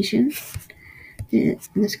 the Asian. The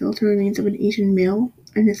skeletal remains of an Asian male,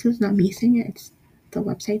 and this is not me saying it, it's the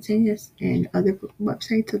website saying this, and other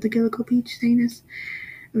websites of the Gilgo Beach saying this,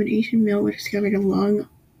 of an Asian male were discovered along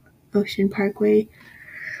Ocean Parkway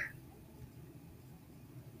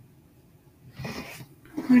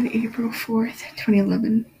on April 4th,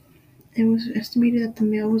 2011. It was estimated that the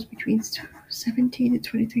male was between 17 and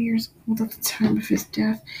 23 years old at the time of his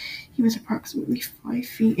death. He was approximately 5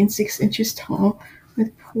 feet and 6 inches tall,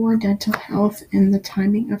 with poor dental health, and the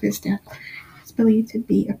timing of his death is believed to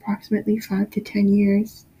be approximately 5 to 10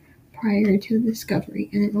 years prior to the discovery.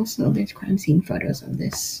 And then also there's crime scene photos of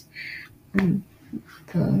this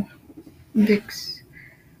the VIX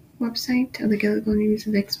website, of the Gilgo News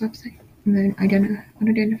VIX website, and then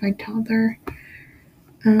unidentified toddler.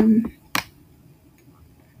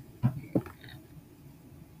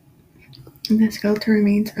 The skeletal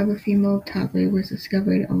remains of a female toddler was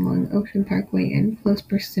discovered along Ocean Parkway in close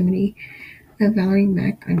proximity of Valerie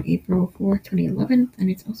Mack on April 4, 2011, and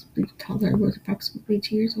it's also believed the toddler was approximately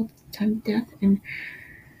 2 years old at the time of death and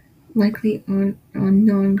likely on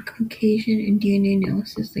non-Caucasian, and DNA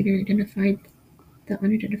analysis later identified the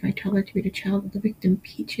unidentified toddler to be the child of the victim,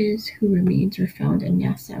 Peaches, whose remains were found in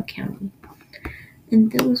Nassau County.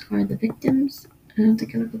 And those are the victims of the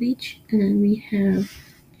Gilgo Beach. And then we have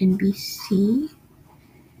NBC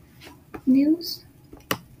News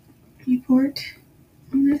report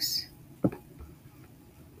on this.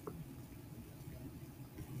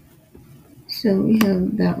 So we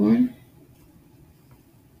have that one.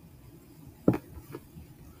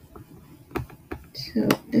 So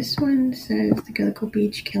this one says the Gilgo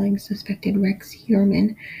Beach killing suspected Rex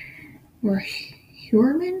Heuermann,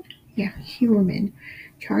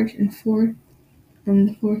 charged in the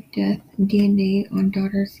fourth death. DNA on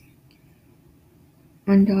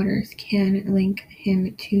daughters can link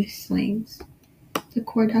him to slayings. The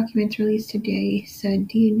court documents released today said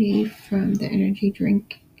DNA from the energy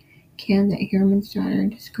drink can that Heuermann's daughter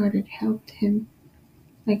discarded helped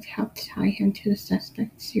tie him to the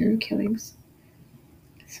suspect's serial killings.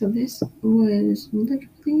 So this was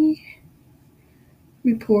literally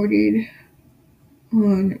reported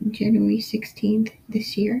on January 16th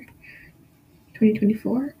this year,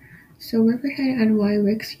 2024. So Riverhead NY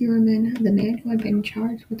Rick Huerman, the man who had been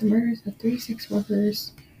charged with the murders of three sex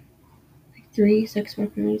workers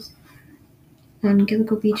on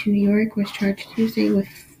Gilgo Beach in New York, was charged Tuesday with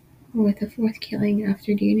a fourth killing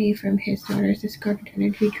after DNA from his daughter's discarded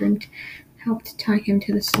energy drink helped tie him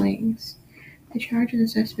to the slayings. The charge of the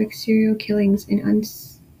suspect's serial killings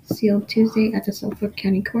unsealed Tuesday at the Suffolk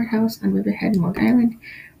County Courthouse on Riverhead, Long Island,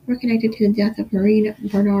 were connected to the death of Maureen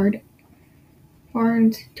Bernard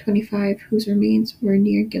Barnes, 25, whose remains were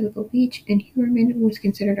near Gilgo Beach, and Huerman was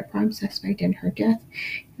considered a prime suspect in her death.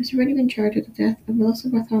 He has already been charged with the death of Melissa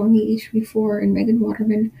Bartholomew, age 24, and Megan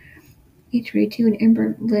Waterman, age 22, and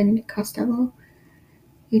Amber Lynn Costello,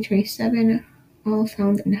 age 27, all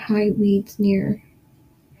found in high weeds near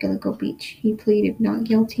Gilgo Beach. He pleaded not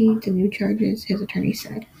guilty to new charges, his attorney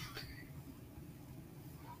said.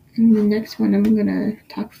 And the next one, I'm going to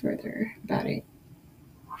talk further about it.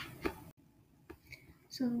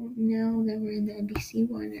 So now that we're in the NBC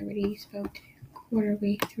one, I already spoke quarter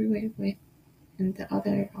way through it with the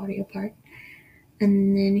other audio part.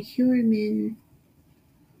 And then Huerman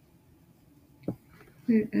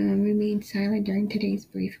remained silent during today's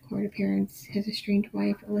brief court appearance. His estranged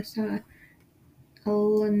wife, Eleanor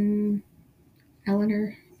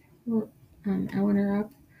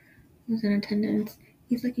Up, was in attendance.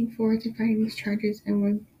 He's looking forward to fighting these charges,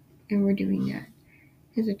 and we're doing that,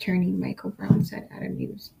 his attorney Michael Brown said at a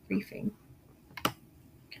news briefing.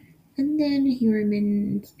 And then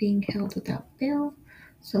Huerman is being held without bail.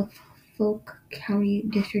 Suffolk County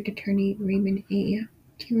District Attorney Raymond A.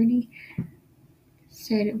 Tierney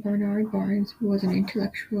said Bernard Barnes was an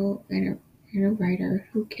intellectual and a writer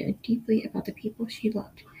who cared deeply about the people she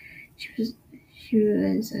loved. She was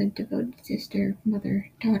a devoted sister,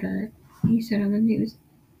 mother, daughter, he said on the news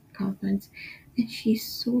conference, and she's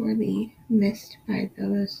sorely missed by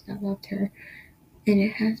those that loved her, and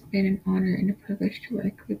it has been an honor and a privilege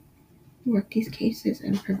to work these cases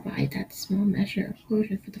and provide that small measure of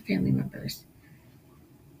closure for the family members.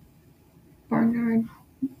 Bernard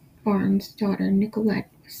Barnes' daughter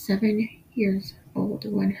Nicolette was 7 years old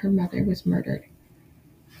when her mother was murdered.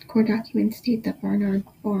 Court documents state that Bernard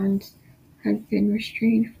Barnes had been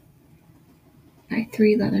restrained by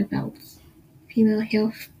 3 leather belts. Female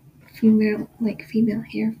hair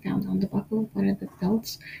found on the buckle of one of the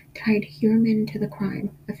belts tied Huerman to the crime,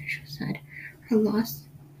 officials said. Her loss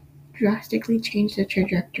drastically changed the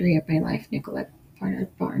trajectory of my life, Nicolette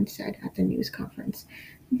Bernard Barnes said at the news conference.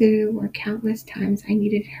 There were countless times I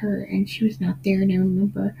needed her and she was not there, and I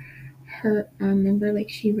remember like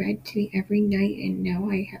she read to me every night, and now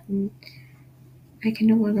I can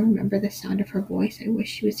no longer remember the sound of her voice. I wish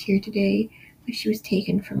she was here today, but she was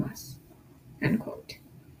taken from us. Unquote.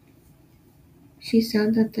 She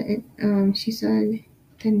said that the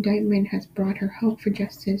indictment has brought her hope for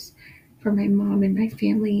justice for my mom and my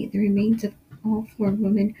family. The remains of all 4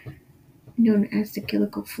 women, known as the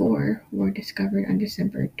Gilgo Four, were discovered on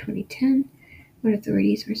December 2010 when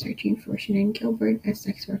authorities were searching for Shanann Gilbert, a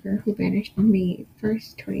sex worker who vanished on May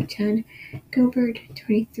 1st, 2010. Gilbert,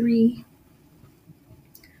 23,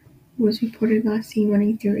 was reported last seen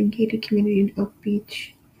running through a gated community in Oak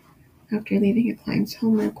Beach after leaving a client's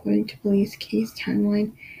home. According to police case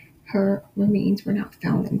timeline, her remains were not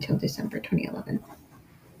found until December 2011.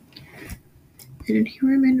 And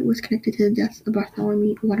Huerman was connected to the deaths of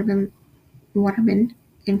Bartholomew Waterman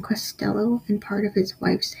and Costello, and part of his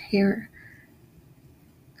wife's hair,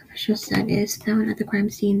 officials said, is found at the crime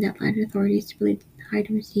scene that led authorities to believe the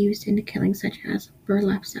items used in the killing, such as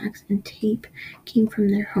burlap sacks and tape, came from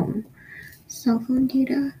their home. Cell phone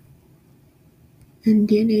data and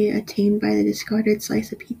DNA obtained by the discarded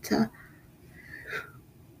slice of pizza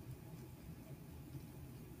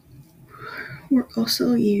were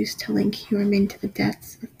also used to link Huerman to the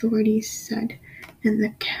deaths, authorities said, and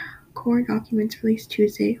the court documents released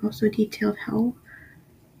Tuesday also detailed how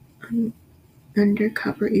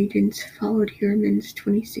undercover agents followed Huerman's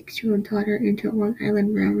 26-year-old daughter into a Long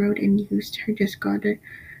Island railroad and used her discarded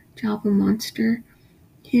Java Monster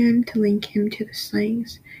can to link him to the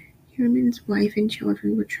slayings. Huerman's wife and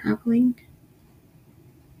children were traveling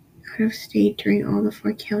out of state during all the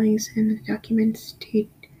 4 killings, and the documents state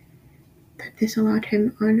that this allowed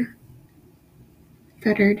him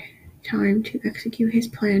unfettered time to execute his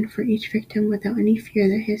plan for each victim without any fear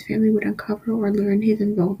that his family would uncover or learn his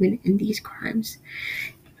involvement in these crimes.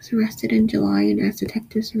 He was arrested in July, and as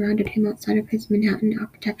detectives surrounded him outside of his Manhattan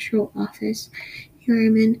architectural office,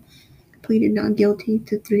 Huerman pleaded not guilty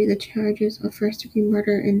to 3 of the charges of first-degree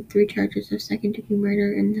murder and 3 charges of second-degree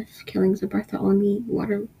murder in the killings of Bartholomew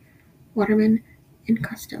Waterman and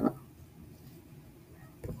Costello.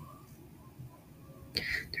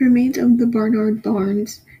 The remains of the Barnard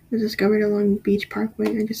Barnes was discovered along Beach Parkway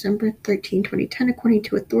on December 13, 2010. According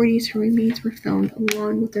to authorities, her remains were found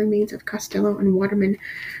along with the remains of Costello and Waterman.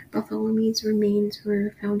 Bartholomew's remains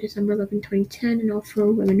were found December 11, 2010, and all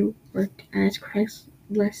four women worked as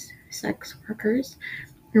Craigslist sex workers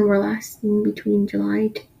and were last seen between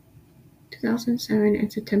July 2007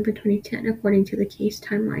 and September 2010, according to the case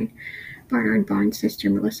timeline. Barnard Barnes' sister,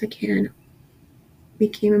 Melissa Cann,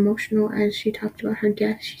 became emotional as she talked about her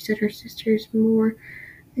death. She said her sister is more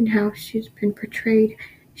than how she's been portrayed.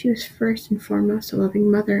 She was first and foremost a loving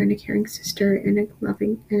mother and a caring sister and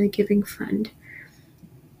a giving friend.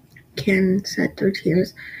 Cann said through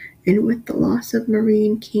tears, and with the loss of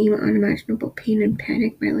Maureen came unimaginable pain and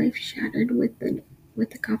panic. My life shattered with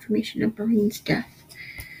the confirmation of Maureen's death.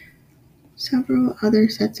 Several other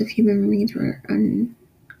sets of human remains were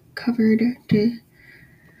uncovered.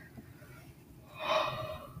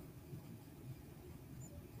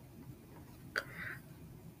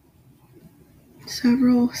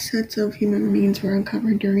 Several sets of human remains were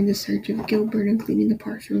uncovered during the search of Gilbert, including the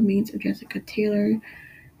partial remains of Jessica Taylor,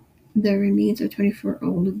 the remains of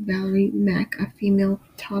 24-year-old Valerie Mack, a female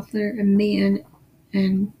toddler, a man,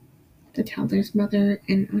 and the toddler's mother,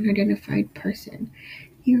 an unidentified person.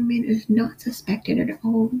 Human is not suspected at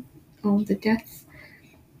all of the deaths,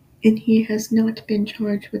 and he has not been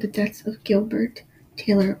charged with the deaths of Gilbert,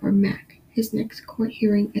 Taylor, or Mack. His next court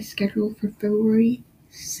hearing is scheduled for February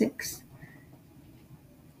 6th.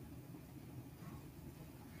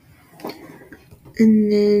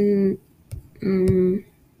 And then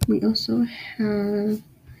we also have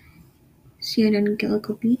CNN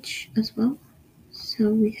Gilgo Beach as well. So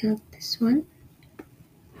we have this one,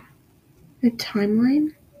 the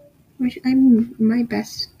timeline, which my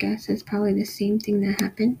best guess is probably the same thing that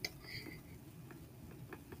happened.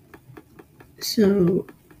 So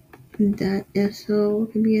that also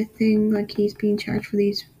can be a thing, like he's being charged for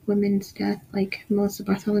these women's death, like Melissa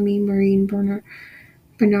Bartholomew, Maureen Bernard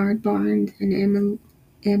Barnes, and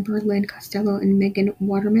Amber Lynn Costello, and Megan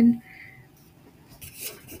Waterman.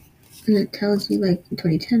 And it tells you, like, in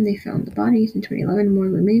 2010 they found the bodies, in 2011 more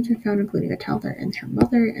remains were found, including a toddler and her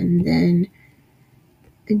mother, and then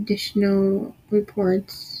additional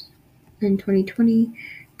reports in 2020.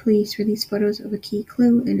 Police released photos of a key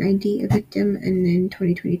clue and ID a victim, and then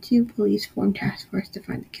 2022 police formed task force to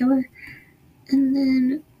find the killer, and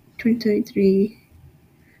then 2023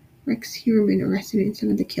 Rex Heuermann arrested in some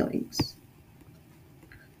of the killings.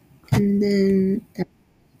 And then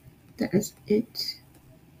that is it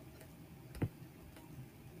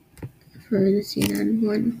for the CNN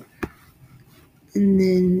one. And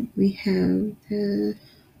then we have the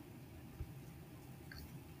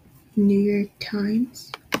New York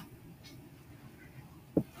Times.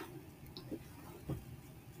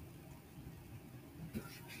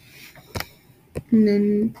 And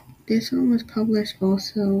then this one was published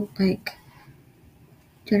also like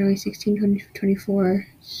January 16, 2024.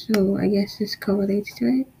 So I guess this correlates to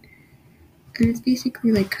it. And it's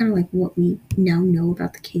basically like kind of like what we now know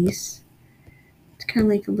about the case. It's kind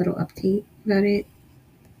of like a little update about it.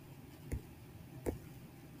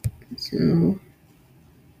 So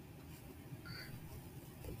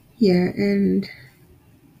yeah, and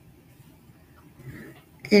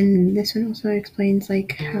this one also explains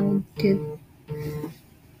like how did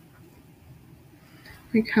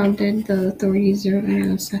the authorities zero in on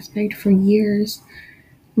a suspect for years.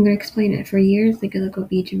 I'm going to explain it. For years, the Gilgo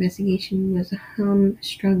Beach investigation was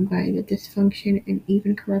hamstrung by the dysfunction and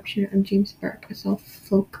even corruption of James Burke, a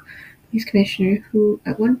Suffolk police commissioner who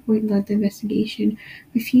at one point led the investigation,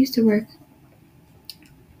 refused to work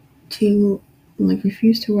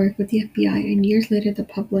with the FBI, and years later the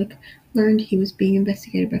public learned he was being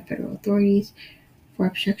investigated by federal authorities for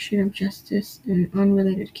obstruction of justice in an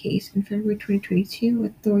unrelated case. In February 2022,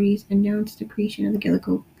 authorities announced the creation of the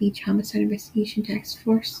Gilgo Beach Homicide Investigation Task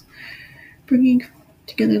Force, bringing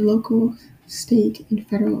together local, state, and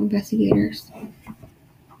federal investigators.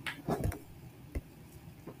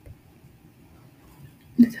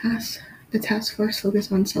 The task force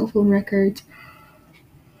focused on cell phone records,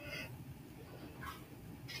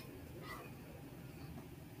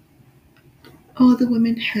 all the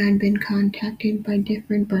women had been contacted by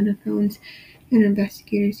different burner phones, and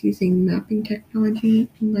investigators using mapping technology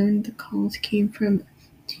learned the calls came from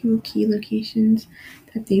two key locations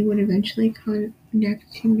that they would eventually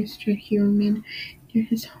connect to Mr. Heuermann near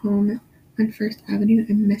his home on 1st Avenue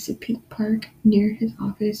and Chesapeake Park near his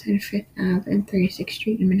office on 5th Ave and 36th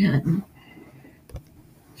Street in Manhattan.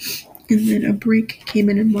 And then a break came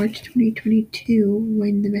in March 2022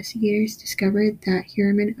 when the investigators discovered that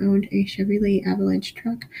Heuermann owned a Chevrolet Avalanche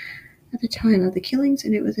truck at the time of the killings,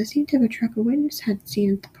 and it was the same type of truck a witness had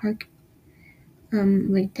seen at the park,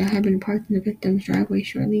 that had been parked in the victim's driveway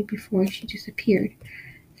shortly before she disappeared.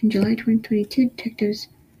 In July 2022, detectives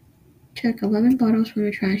took 11 bottles from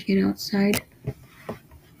a trash can outside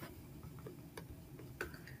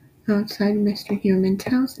Mr. Heuermann's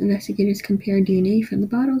house. Investigators compared DNA from the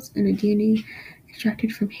bottles and the DNA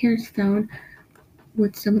extracted from hairs found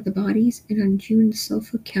with some of the bodies, and on June, the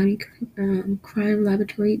Suffolk County Crime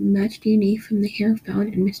Laboratory matched DNA from the hair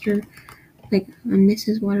found in Mrs.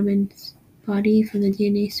 Waterman's body from the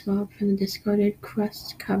DNA swab from the discarded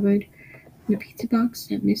crust covered in the pizza box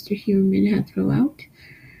that Mr. Heuermann had thrown out.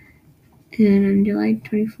 And on July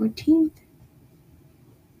 2014,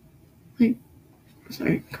 on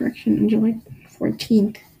July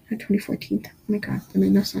 14th, not 2014. Oh my god, that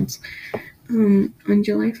made no sense. On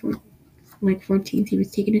July 14th, he was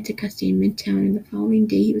taken into custody in Midtown, and the following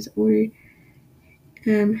day he was ordered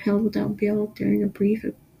held without bail during a brief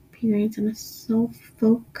appearance in the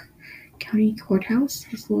Suffolk County Courthouse.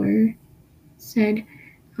 His lawyer said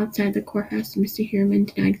outside the courthouse that Mr. Heuermann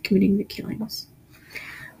denied committing the killings.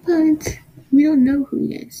 But we don't know who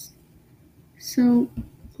he is. So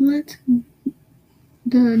the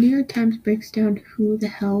New York Times breaks down who the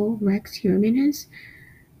hell Rex Heuermann is.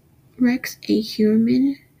 Rex A.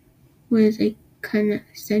 Heuermann was a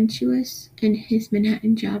consensus in his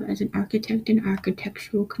Manhattan job as an architect and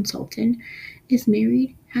architectural consultant, is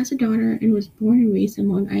married, has a daughter, and was born and raised in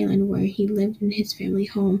Long Island, where he lived in his family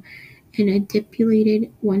home in a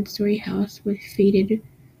dilapidated one-story house with fading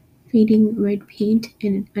red paint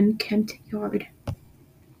and an unkempt yard.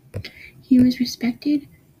 He was respected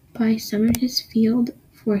by some in his field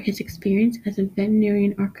for his experience as a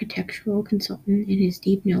veterinarian architectural consultant and his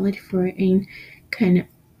deep knowledge for intricacies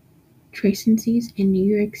in New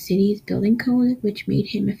York City's building code, which made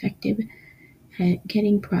him effective at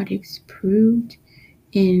getting projects approved,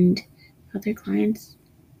 and other clients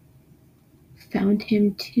found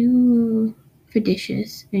him too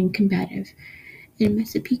fastidious and combative. In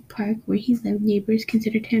Chesapeake Park, where he lived, neighbors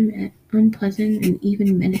considered him unpleasant and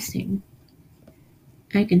even menacing.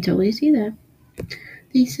 I can totally see that.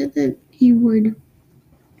 They said that he would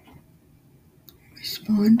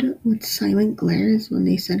respond with silent glares when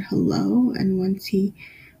they said hello, and once he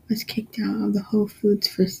was kicked out of the Whole Foods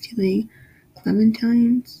for stealing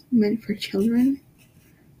clementines meant for children.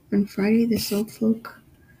 On Friday, the Suffolk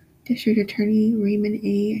District Attorney Raymond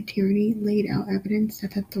A. Tierney laid out evidence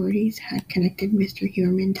that the authorities had connected Mr.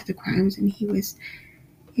 Heuermann to the crimes, and he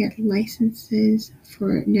had licenses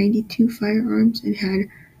for 92 firearms and had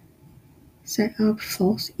set up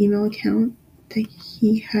false email account that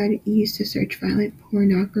he had used to search violent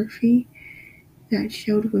pornography that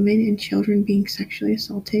showed women and children being sexually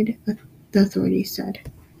assaulted, the authorities said.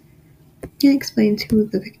 It explains who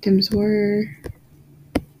the victims were.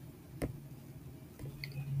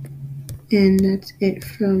 And that's it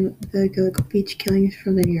from the Gilgo Beach killings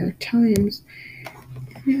from the New York Times.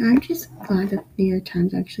 And I'm just glad that the New York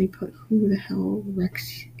Times actually put who the hell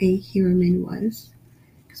Rex A. Heuermann was.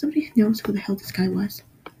 Because nobody knows who the hell this guy was.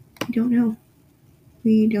 We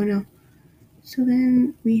don't know. So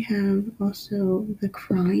then we have also The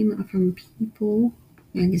Crime from People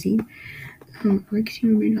magazine. Rex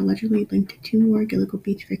Heuermann allegedly linked to 2 more Gilgo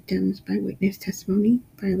Beach victims by witness testimony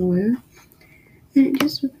by a lawyer. And it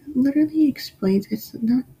just literally explains,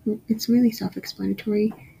 it's really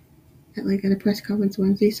self-explanatory. At a press conference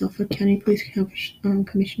Wednesday, Suffolk County Police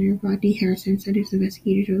Commissioner Rodney Harrison said his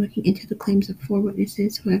investigators were looking into the claims of 4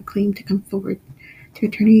 witnesses who have claimed to come forward. To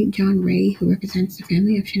attorney John Ray, who represents the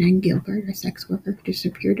family of Shanann Gilbert, a sex worker who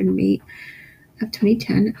disappeared in May of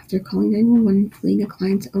 2010 after calling 911 fleeing a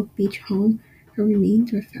client's Oak Beach home. Her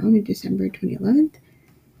remains were found in December 2011.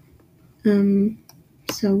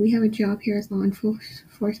 So we have a job here as law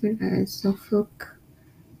enforcement as Suffolk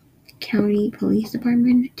County Police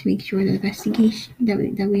Department to make sure that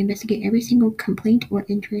we investigate every single complaint or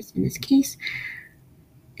interest in this case,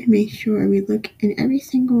 and make sure we look in every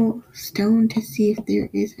single stone to see if there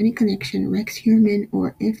is any connection Rex Heuermann,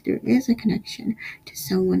 or if there is a connection to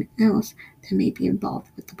someone else that may be involved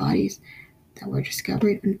with the bodies that were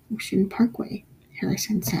discovered on Ocean Parkway,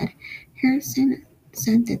 Harrison said. Harrison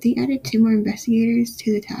said that they added 2 more investigators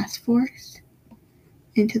to the task force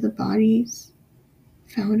into the bodies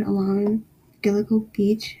found along Gilgo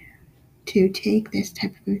Beach to take this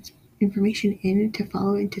type of information in, to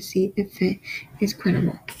follow it, to see if it is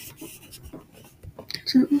credible.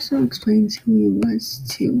 So it also explains who he was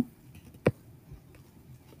too.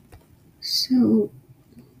 So,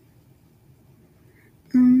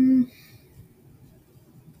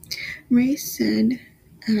 Ray said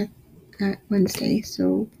at Wednesday,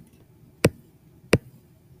 so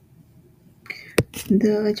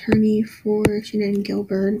The attorney for Shannon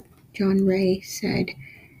Gilbert, John Ray, said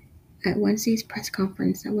at Wednesday's press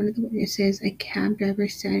conference that one of the witnesses, a cab driver,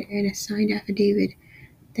 said in a signed affidavit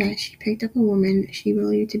that she picked up a woman she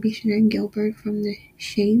believed to be Shannon Gilbert from the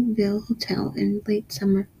Shayneville Hotel in late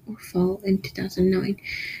summer or fall in 2009.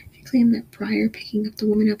 She claimed that prior picking up the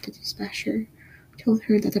woman up, the dispatcher told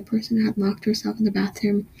her that the person had locked herself in the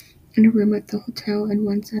bathroom in a room at the hotel, and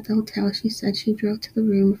once at the hotel, she said she drove to the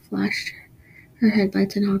room, flashed her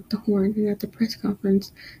headlights, and honked the horn. And at the press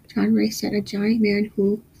conference, John Ray said a giant man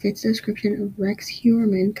who fits the description of Rex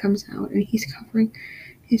Heuermann comes out, and he's covering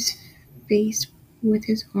his face with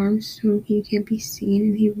his arms so he can't be seen,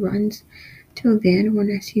 and he runs to a van or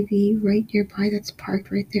an SUV right nearby that's parked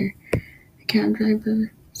right there. The cab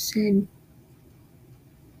driver said,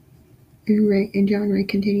 and John Ray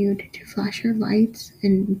continued to flash her lights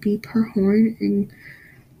and beep her horn, and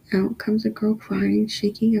out comes a girl crying,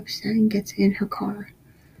 shaking, upset, and gets in her car.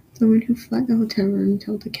 The woman who fled the hotel room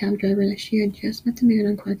told the cab driver that she had just met the man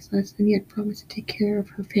on Craigslist and he had promised to take care of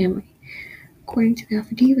her family. According to the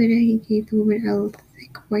affidavit, he gave the woman a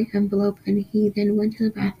thick white envelope, and he then went to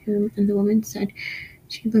the bathroom, and the woman said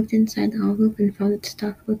she looked inside the envelope and found it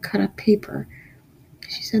stuffed with cut-up paper.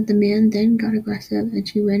 She said the man then got aggressive, and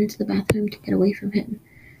she ran into the bathroom to get away from him.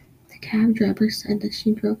 The cab driver said that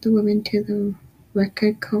she drove the woman to the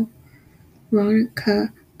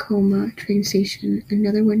Ronkonkoma train station.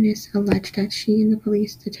 Another witness alleged that she and the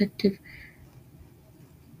police detective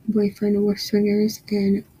boyfriend were swingers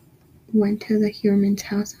and went to the Heuermann's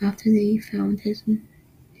house after they found his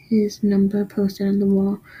number posted on the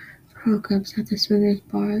wall for hookups at the Swingers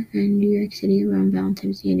Bar in New York City around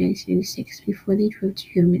Valentine's Day 1986 before they drove to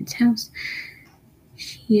Heuermann's house.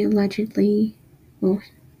 She alleged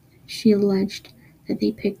that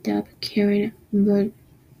they picked up Karen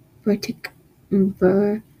Vergata,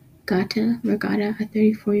 a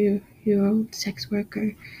 34-year-old sex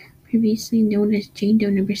worker, previously known as Jane Doe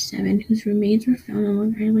Number 7, whose remains were found on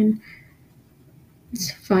Long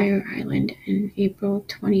Island's Fire Island on April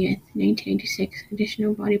 20th, 1996.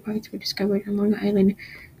 Additional body parts were discovered on Long Island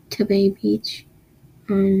Tabay Beach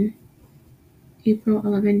on April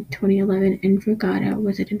 11, 2011, and Vergata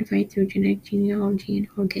was identified through genetic genealogy in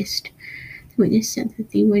August. The witness said that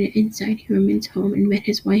they went inside Heuermann's home and met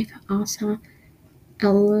his wife, Asa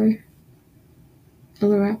Ellerup.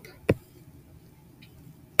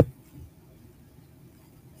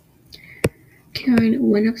 Karen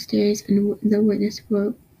went upstairs, and the witness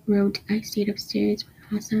wrote, I stayed upstairs with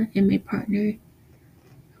Asa, and my partner,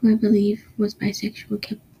 who I believe was bisexual,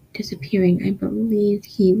 kept disappearing. I believed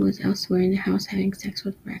he was elsewhere in the house having sex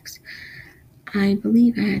with Rex. I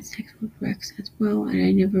believe I had sex with Rex as well, and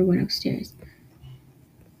I never went upstairs.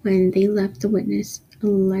 When they left, the witness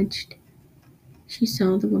alleged she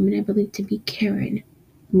saw the woman I believed to be Karen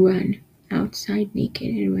run outside naked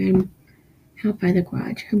and ran out by the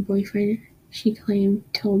garage. Her boyfriend, she claimed,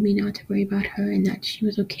 told me not to worry about her and that she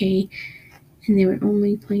was okay and they were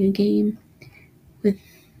only playing a game.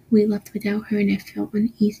 We left without her, and I felt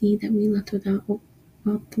uneasy that we left without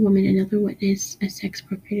the woman. Another witness, a sex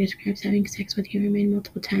worker, describes having sex with Heuermann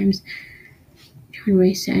multiple times, John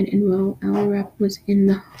Ray said, and while Ellerup was in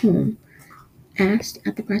the home. Asked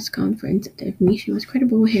at the press conference if the information was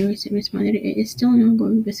credible, Harrison responded, it is still an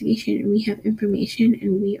ongoing investigation, and we have information,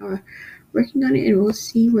 and we are working on it, and we'll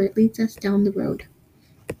see where it leads us down the road.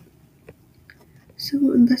 So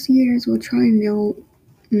investigators will try to nail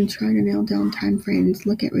down time frames,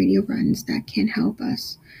 look at radio runs that can help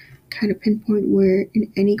us kind of pinpoint where in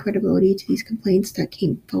any credibility to these complaints that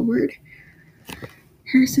came forward.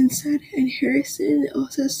 Harrison said, and Harrison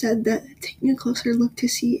also said that taking a closer look to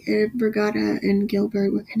see if Vergata and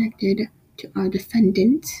Gilbert were connected to our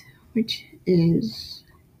defendant, which is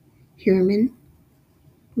Heuermann,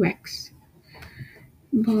 Rex.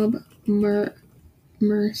 Bob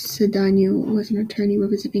Mercedano was an attorney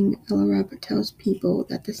representing Ellerup, tells People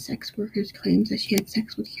that the sex worker's claims that she had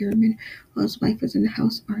sex with Heuermann while his wife was in the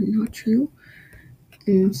house are not true,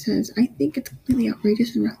 and says, I think it's completely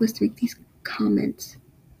outrageous and reckless to make these comments.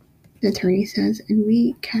 The attorney says, and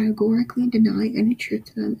we categorically deny any truth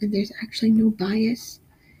to them, and there's actually no bias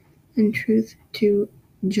and truth to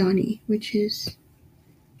Johnny, which is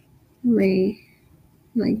Ray,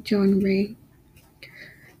 like John Ray.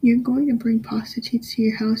 You're going to bring prostitutes to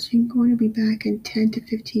your house, you're going to be back in 10 to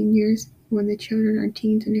 15 years when the children are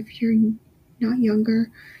teens, and if you're not younger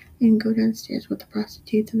and go downstairs with the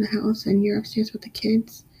prostitutes in the house and you're upstairs with the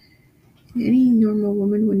kids, and any normal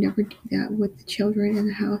woman would never do that with the children in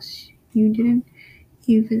the house. You didn't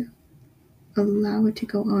even allow it to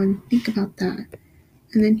go on. Think about that.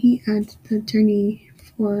 And then he adds, the attorney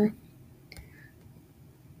for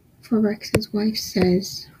for Rex's wife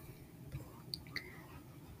says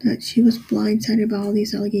that she was blindsided by all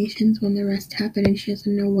these allegations when the arrest happened, and she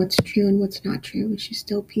doesn't know what's true and what's not true, and she's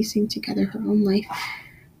still piecing together her own life.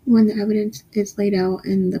 When the evidence is laid out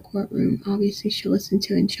in the courtroom, obviously she'll listen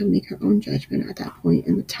to it and she'll make her own judgment at that point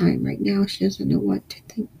in the time. Right now, she doesn't know what to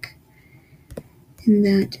think. And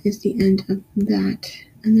that is the end of that.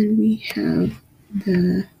 And then we have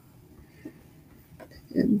the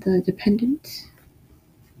dependent,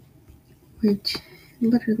 which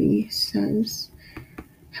literally says,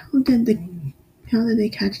 how did they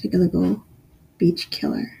catch the Gilgo Beach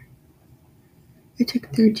killer? It took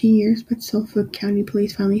 13 years, but Suffolk County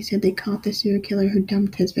Police finally said they caught the serial killer who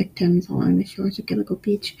dumped his victims along the shores of Gilgo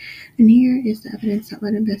Beach. And here is the evidence that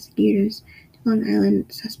led investigators to Long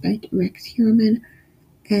Island suspect Rex Heuermann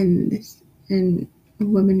and a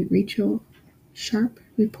woman, Rachel Sharp,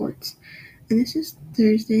 reports. And this is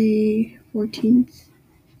Thursday, 14th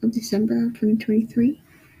of December of 2023.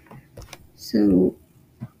 So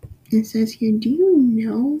it says here, did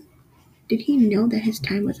he know that his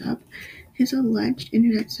time was up? His alleged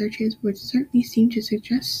internet searches would certainly seem to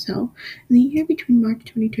suggest so. In the year between March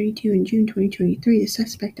 2022 and June 2023, the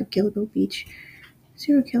suspect of Gilgo Beach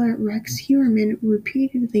serial killer Rex Heuermann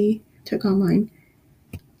repeatedly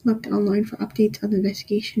looked online for updates on the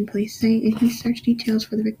investigation, police say, and he searched details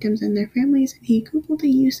for the victims and their families, and he Googled the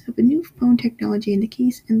use of a new phone technology in the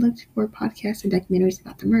case and looked for podcasts and documentaries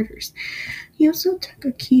about the murders. He also took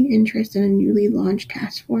a keen interest in a newly launched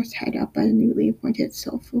task force headed up by the newly appointed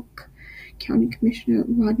Suffolk County Commissioner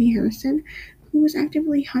Rodney Harrison, who was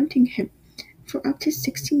actively hunting him. For up to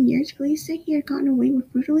 16 years, police say he had gotten away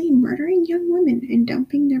with brutally murdering young women and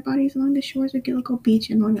dumping their bodies along the shores of Gilgo Beach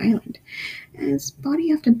in Long Island. As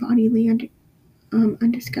body after body lay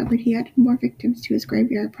undiscovered, he added more victims to his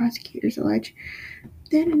graveyard, prosecutors allege.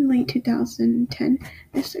 Then, in late 2010,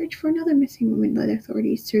 a search for another missing woman led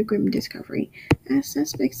authorities to a grim discovery. As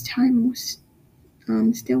suspect's time was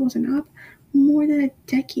still wasn't up, more than a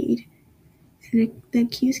decade, and the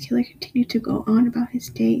accused killer continued to go on about his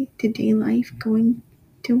day-to-day life, going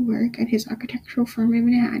to work at his architectural firm in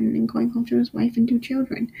Manhattan and going home to his wife and 2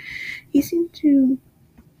 children. He seemed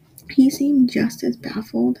just as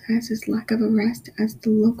baffled as his lack of arrest as the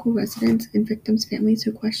local residents and victims' families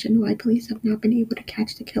who questioned why police have not been able to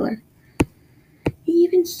catch the killer. He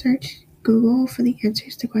even searched Google for the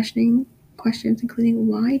answers to questions, including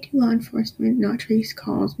why do law enforcement not trace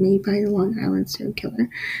calls made by the Long Island serial killer,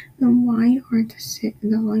 and why aren't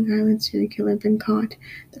the Long Island serial killer been caught,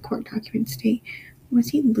 the court documents state. Was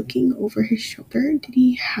he looking over his shoulder? Did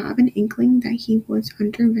he have an inkling that he was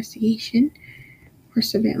under investigation or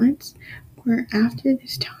surveillance? Or after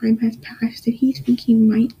this time has passed, did he think he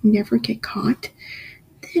might never get caught?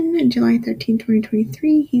 Then, on July 13,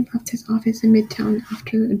 2023, he left his office in Midtown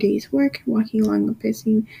after a day's work, walking along a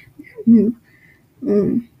busy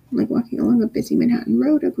Manhattan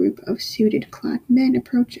road. A group of suited-clad men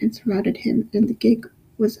approached and surrounded him, and the gig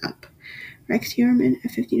was up. Rex Heuermann, a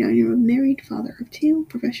 59-year-old married father of 2,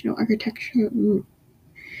 professional architecture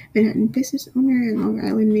Manhattan business owner and Long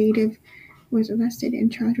Island native, was arrested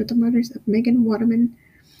and charged with the murders of Megan Waterman,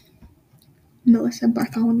 Melissa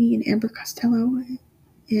Bartholomew, and Amber Costello,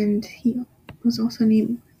 and he was also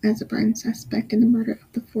named as a prime suspect in the murder of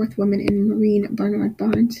the 4th woman in Maureen Barnard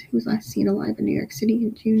Barnes, who was last seen alive in New York City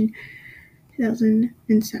in June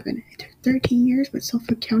 2007. It took 13 years, but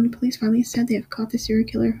Suffolk County Police finally said they have caught the serial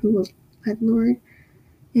killer who had lured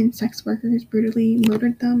in sex workers, brutally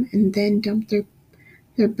murdered them, and then dumped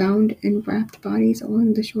their bound and wrapped bodies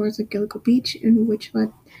along the shores of Gilgo Beach, and what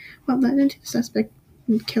led into the suspect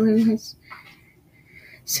killer has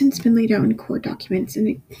since been laid out in court documents, and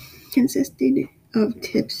it consisted of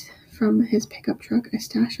tips from his pickup truck, a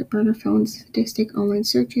stash of burner phones, sadistic online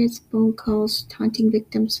searches, phone calls, taunting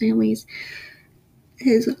victims' families,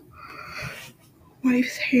 his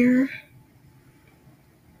wife's hair,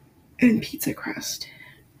 and pizza crust.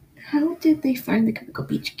 How did they find the Gilgo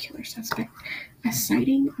Beach killer suspect? A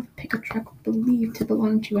sighting of a pickup truck believed to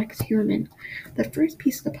belong to Rex Heuermann. The first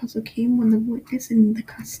piece of the puzzle came when the witness in the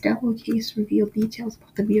Costello case revealed details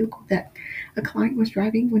about the vehicle that a client was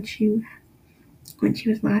driving when she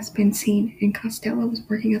was last been seen, and Costello was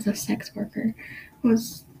working as a sex worker.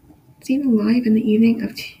 Was seen alive in the evening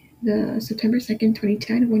of the September 2nd,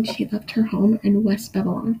 2010, when she left her home in West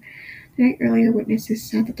Babylon. The night earlier, witnesses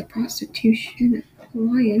said that the prostitution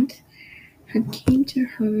client had came to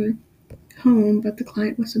her home, but the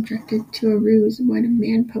client was subjected to a ruse when a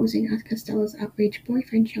man posing as Costello's outraged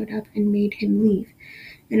boyfriend showed up and made him leave.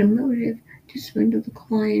 In a motive to swindle the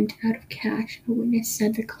client out of cash, a witness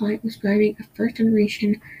said the client was driving a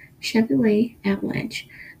first-generation Chevrolet Avalanche.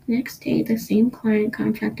 The next day, the same client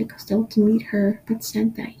contacted Costello to meet her, but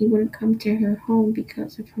said that he wouldn't come to her home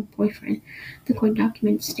because of her boyfriend, the court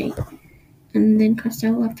documents state. And then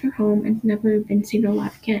Costello left her home and never been seen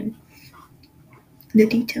alive again. The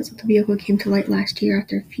details of the vehicle came to light last year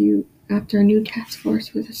after a new task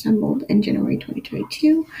force was assembled in January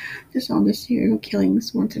 2022 to solve the serial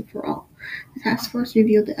killings once and for all. The task force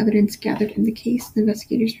revealed the evidence gathered in the case. The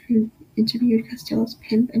investigators interviewed Costello's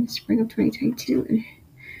pimp in the spring of 2022, and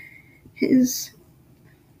his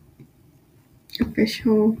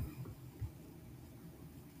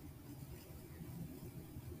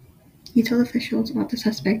he told officials about the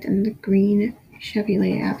suspect and the green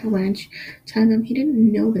Chevrolet Avalanche, telling them he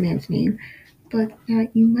didn't know the man's name, but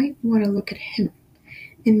that you might want to look at him.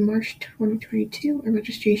 In March 2022, a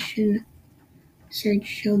registration search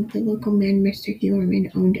showed the local man, Mr.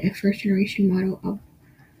 Heuerman, owned a first-generation model of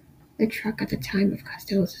the truck at the time of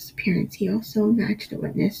Costello's disappearance. He also matched the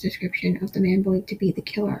witness description of the man believed to be the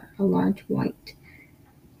killer, a large, white,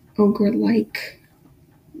 ogre-like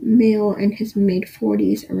male in his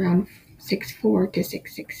mid-40s, around 6'4" to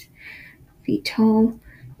 6'6" feet tall,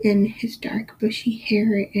 and his dark, bushy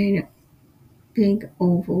hair and big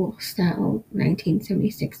oval-style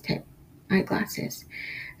 1976 type eyeglasses.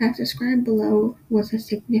 As described below,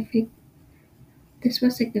 this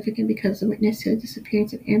was significant because the witness to the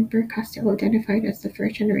disappearance of Amber Costello, identified as the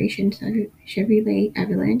first-generation Chevrolet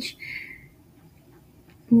Avalanche,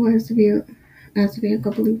 was the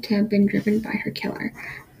vehicle believed to have been driven by her killer.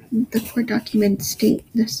 The court documents state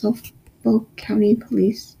the Suffolk County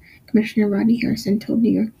Police Commissioner Rodney Harrison told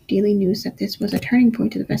New York Daily News that this was a turning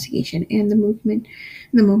point to the investigation and the moment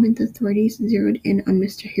the authorities zeroed in on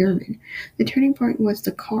Mr. Heuerman. The turning point was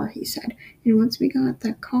the car, he said, and once we got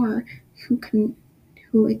that car, who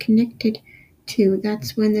it connected to,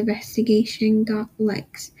 that's when the investigation got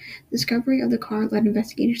legs. The discovery of the car led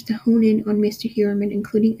investigators to hone in on Mr. Heuerman,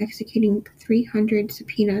 including executing 300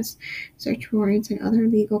 subpoenas, search warrants, and other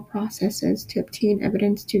legal processes to obtain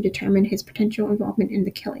evidence to determine his potential involvement in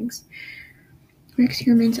the killings. Rex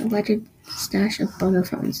Heuerman's alleged stash of burner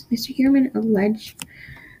phones. Mr. Heuerman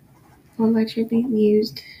allegedly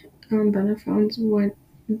used burner phones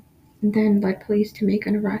then led police to make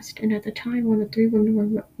an arrest, and at the time when the three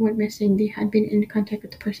women went missing, they had been in contact with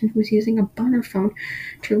the person who was using a burner phone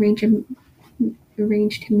to arrange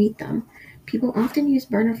to meet them. People often use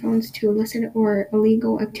burner phones to illicit or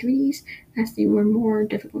illegal activities, as they were more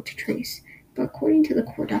difficult to trace. But according to the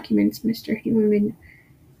court documents, Mr. Heuerman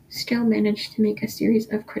still managed to make a series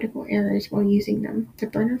of critical errors while using them. The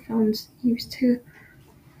burner phones used to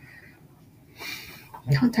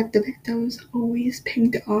contact the victims always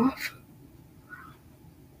pinged off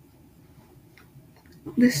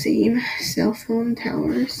the same cell phone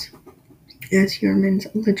towers as Heuerman's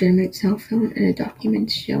legitimate cell phone, and the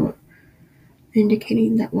documents show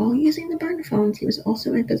indicating that while using the burner phones, he was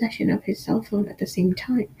also in possession of his cell phone at the same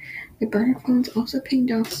time. The burner phones also pinged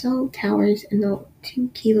off cell towers in the two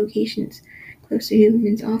key locations, close to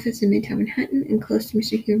Heuerman's office in Midtown Manhattan and close to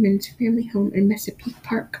Mr. Heuerman's family home in Chesapeake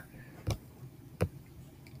Park.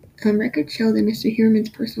 Records show that Mr. Heuerman's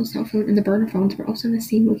personal cell phone and the burner phones were also in the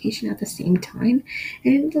same location at the same time,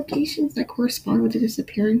 and in locations that correspond with the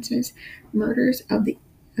disappearances, murders of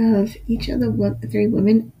each of the three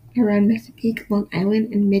women around Chesapeake, Long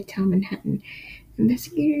Island, and Midtown Manhattan.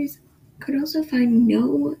 Investigators could also find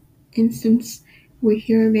no instance where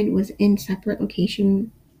Heuerman was in separate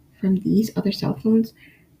location from these other cell phones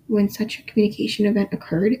when such a communication event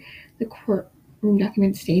occurred, the courtroom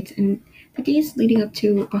document states. And the days leading up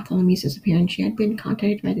to Bartholomew's disappearance, she had been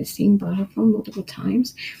contacted by the same burner phone multiple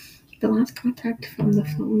times. The last contact from the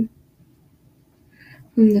phone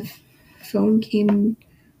came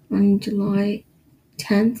on July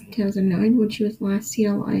 10th, 2009, when she was last seen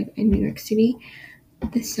alive in New York City.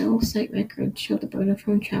 The cell site records show the burner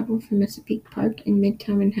phone traveled from Chesapeake Park in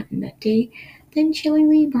Midtown Manhattan that day. Then,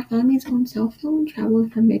 chillingly, Bartholomew's own cell phone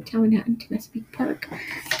traveled from Midtown Manhattan to Chesapeake Park.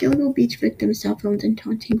 Gilgo Beach victims' cell phones and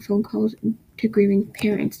taunting phone calls to grieving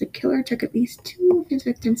parents. The killer took at least two of his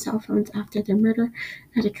victims' cell phones after their murder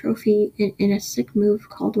as a trophy in a sick move,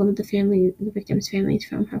 called one of the victims' families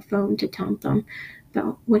from her phone to taunt them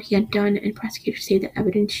about what he had done, and prosecutors say the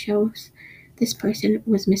evidence shows this person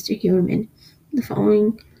was Mr. Heuerman. The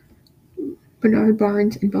following Bernard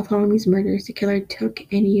Barnes and Bartholomew's murders, the killer took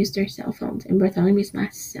and used their cell phones, and Bartholomew's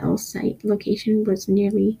last cell site location was in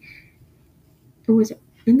the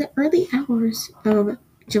early hours of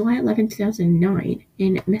July 11, 2009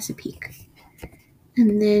 in Chesapeake.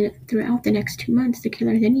 And then throughout the next 2 months, the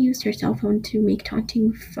killer then used her cell phone to make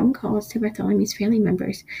taunting phone calls to Bartholomew's family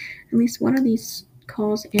members. At least one of these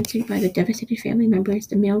calls answered by the devastated family members.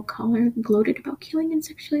 The male caller gloated about killing and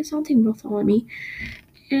sexually assaulting Bartholomew,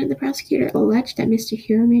 and the prosecutor alleged that Mr.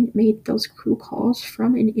 Heuermann made those cruel calls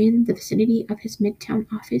from and in the vicinity of his Midtown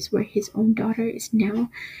office, where his own daughter is now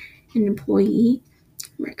an employee.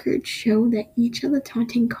 Records show that each of the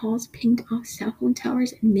taunting calls pinged off cell phone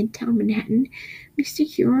towers in Midtown Manhattan. Mr.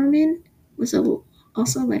 Heuermann was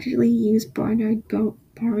also allegedly used Bernard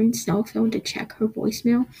Barnes' cell phone to check her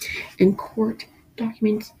voicemail, and court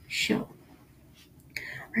documents show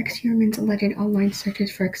Rex Heuermann's alleged online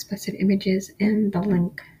searches for explicit images and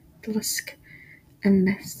the LISK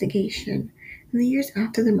investigation. In the years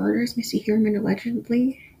after the murders, Mr. Heuermann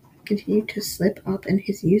allegedly continued to slip up in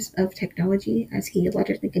his use of technology, as he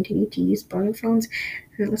allegedly continued to use burner phones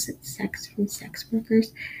and elicit sex from sex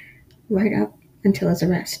workers right up until his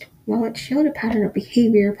arrest. While it showed a pattern of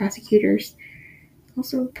behavior, prosecutors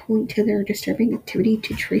also point to their disturbing activity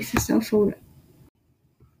to trace the cell phone.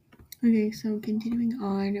 Okay, so continuing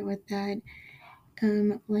on with that,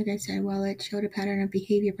 like I said, while it showed a pattern of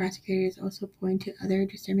behavior, prosecutors also point to other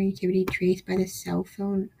disturbing activity traced by the cell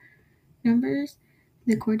phone numbers.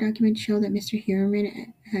 The court documents show that Mr.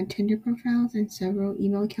 Heuermann had Tinder profiles and several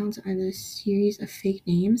email accounts under a series of fake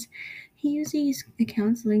names. He used these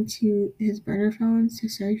accounts linked to his burner phones to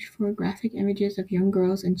search for graphic images of young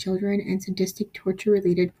girls and children and sadistic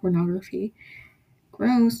torture-related pornography.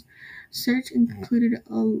 Gross. Search included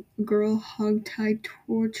a girl hog-tied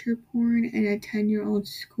torture porn and a 10-year-old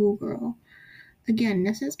schoolgirl. Again,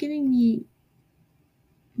 this is giving me,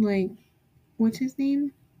 like, what's his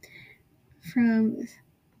name?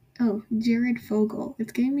 Jared Fogle.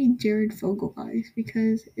 It's giving me Jared Fogle vibes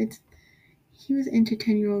because he was into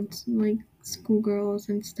 10-year-olds, like, schoolgirls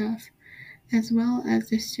and stuff, as well as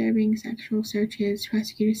disturbing sexual searches.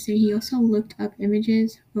 Prosecutors say he also looked up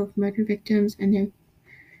images of murder victims and their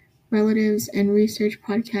relatives and researched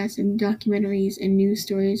podcasts and documentaries and news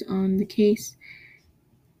stories on the case.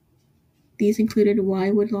 These included why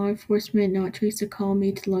would law enforcement not trace the call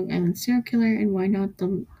made to the Long Island serial killer, and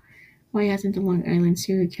why hasn't the Long Island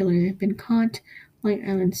serial killer been caught? Long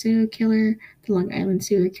Island serial killer, the Long Island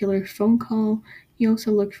serial killer phone call. He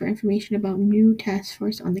also looked for information about new task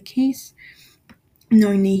force on the case.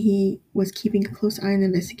 Knowing that he was keeping a close eye on the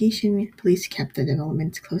investigation, police kept the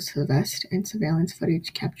developments close to the vest, and surveillance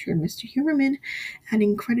footage captured Mr. Heuermann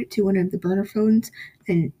adding credit to one of the burner phones,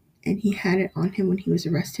 and he had it on him when he was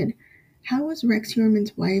arrested. How was Rex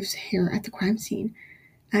Heuermann's wife's hair at the crime scene?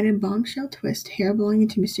 At a bombshell twist, hair belonging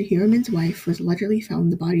to Mr. Heuermann's wife was allegedly found in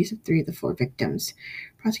the bodies of 3 of the 4 victims.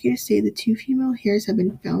 Prosecutors say the 2 female hairs have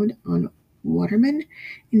been found on Waterman,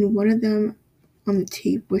 and one of them on the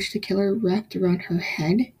tape which the killer wrapped around her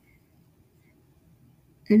head,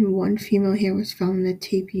 and 1 female hair was found in the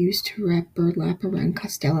tape used to wrap burlap around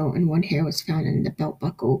Costello, and 1 hair was found in the belt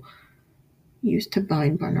buckle used to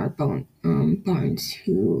bind Bernard Barnes,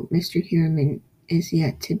 who Mr. Heuermann is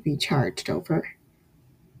yet to be charged over.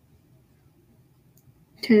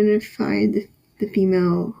 To identify the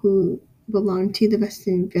female who belonged to the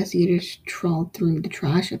investigators trawled through the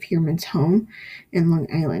trash of Heuermann's home in Long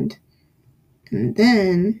Island. And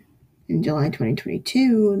then, in July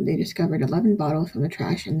 2022, they discovered 11 bottles from the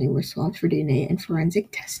trash, and they were swabbed for DNA, and forensic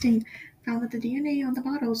testing found that the DNA on the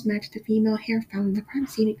bottles matched the female hair found in the crime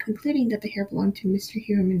scene, concluding that the hair belonged to Mr.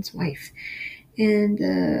 Heuermann's wife. And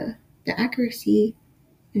the accuracy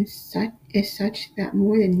is such that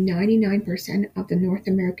more than 99% of the North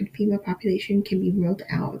American female population can be ruled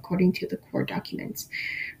out, according to the court documents.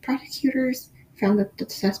 Prosecutors found that the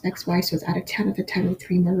suspect's wife was out of 10 of the Title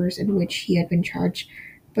III murders in which he had been charged,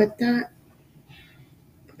 but that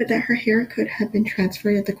her hair could have been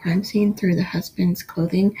transferred at the crime scene through the husband's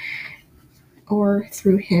clothing or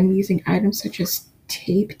through him using items such as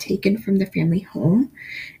tape taken from the family home,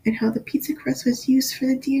 and how the pizza crust was used for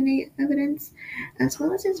the DNA evidence, as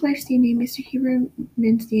well as his wife's DNA. Mr.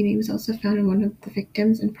 Heuermann's DNA was also found in one of the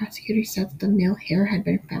victims, and prosecutors said that the male hair had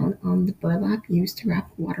been found on the burlap used to wrap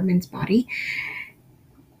Waterman's body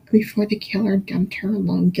before the killer dumped her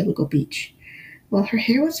along Gilgo Beach. While her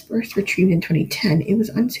hair was first retrieved in 2010, it was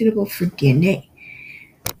unsuitable for DNA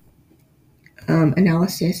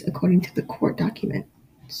analysis, according to the court documents.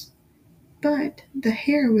 But the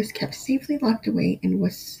hair was kept safely locked away and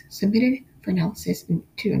was submitted for analysis in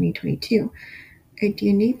 2022. A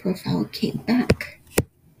DNA profile came back.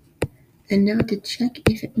 And now, to check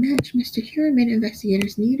if it matched Mr. Heuermann,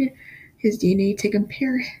 investigators needed his DNA to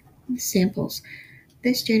compare the samples.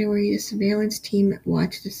 This January, the surveillance team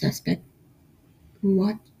watched the suspect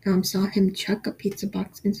saw him chuck a pizza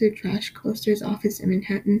box into the trash close to his office in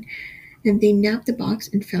Manhattan, And they nabbed the box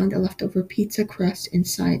and found a leftover pizza crust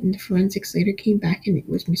inside, and the forensics later came back and it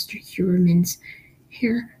was Mr. Huerman's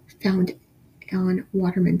hair found on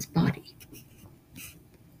Waterman's body.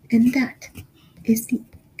 And that is the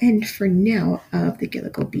end for now of the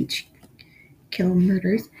Gilgo Beach kill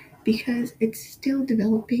murders, because it's still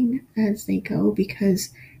developing as they go,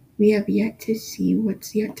 because we have yet to see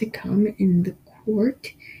what's yet to come in the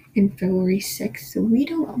court in February 6th. So we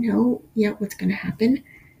don't know yet what's going to happen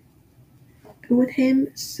with him.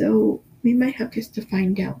 So we might have just to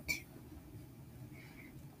find out.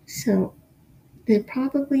 So there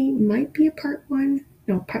probably might be a part one.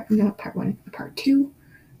 No, not part one, a part two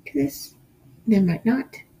to this. There might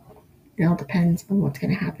not. It all depends on what's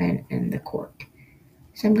going to happen in the court.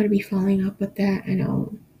 So I'm going to be following up with that, and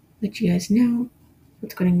I'll let you guys know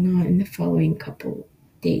what's going on in the following couple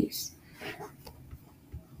days.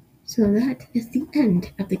 So that is the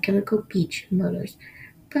end of the Gilgo Beach murders.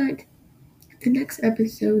 But the next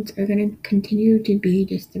episodes are going to continue to be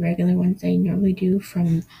just the regular ones I normally do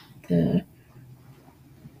from the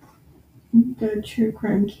true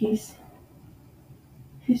crime case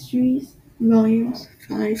histories, volumes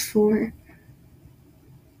 5, 4.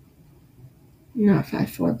 Not 5,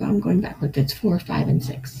 4, but I'm going backwards. It's 4, 5, and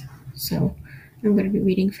 6. So I'm going to be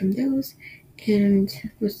reading from those, and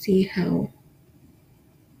we'll see how.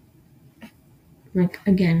 Like,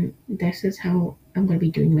 again, this is how I'm going to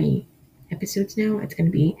be doing my episodes now. It's going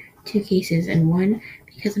to be 2 cases in one,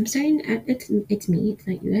 because I'm starting. It's me. It's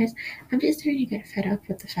not you guys. I'm just starting to get fed up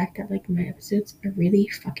with the fact that like my episodes are really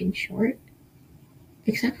fucking short.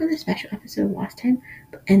 Except for the special episode last time,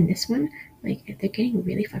 and this one, like they're getting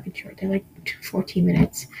really fucking short. They're like 14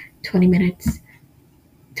 minutes, 20 minutes,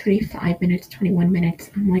 25 minutes, 21 minutes.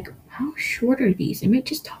 I'm like, how short are these? Am I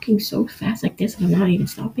just talking so fast like this and I'm not even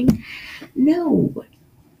stopping? No,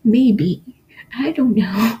 maybe. I don't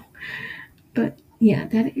know. But yeah,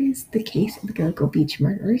 that is the case of the Gilgo Beach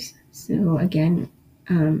murders. So again,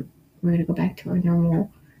 we're gonna go back to our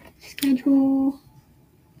normal schedule.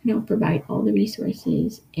 And I'll provide all the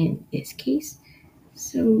resources in this case.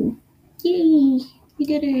 So, yay! We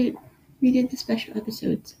did it! We did the special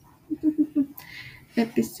episodes.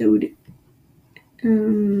 Episode,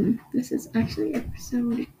 this is actually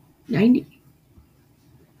episode 90.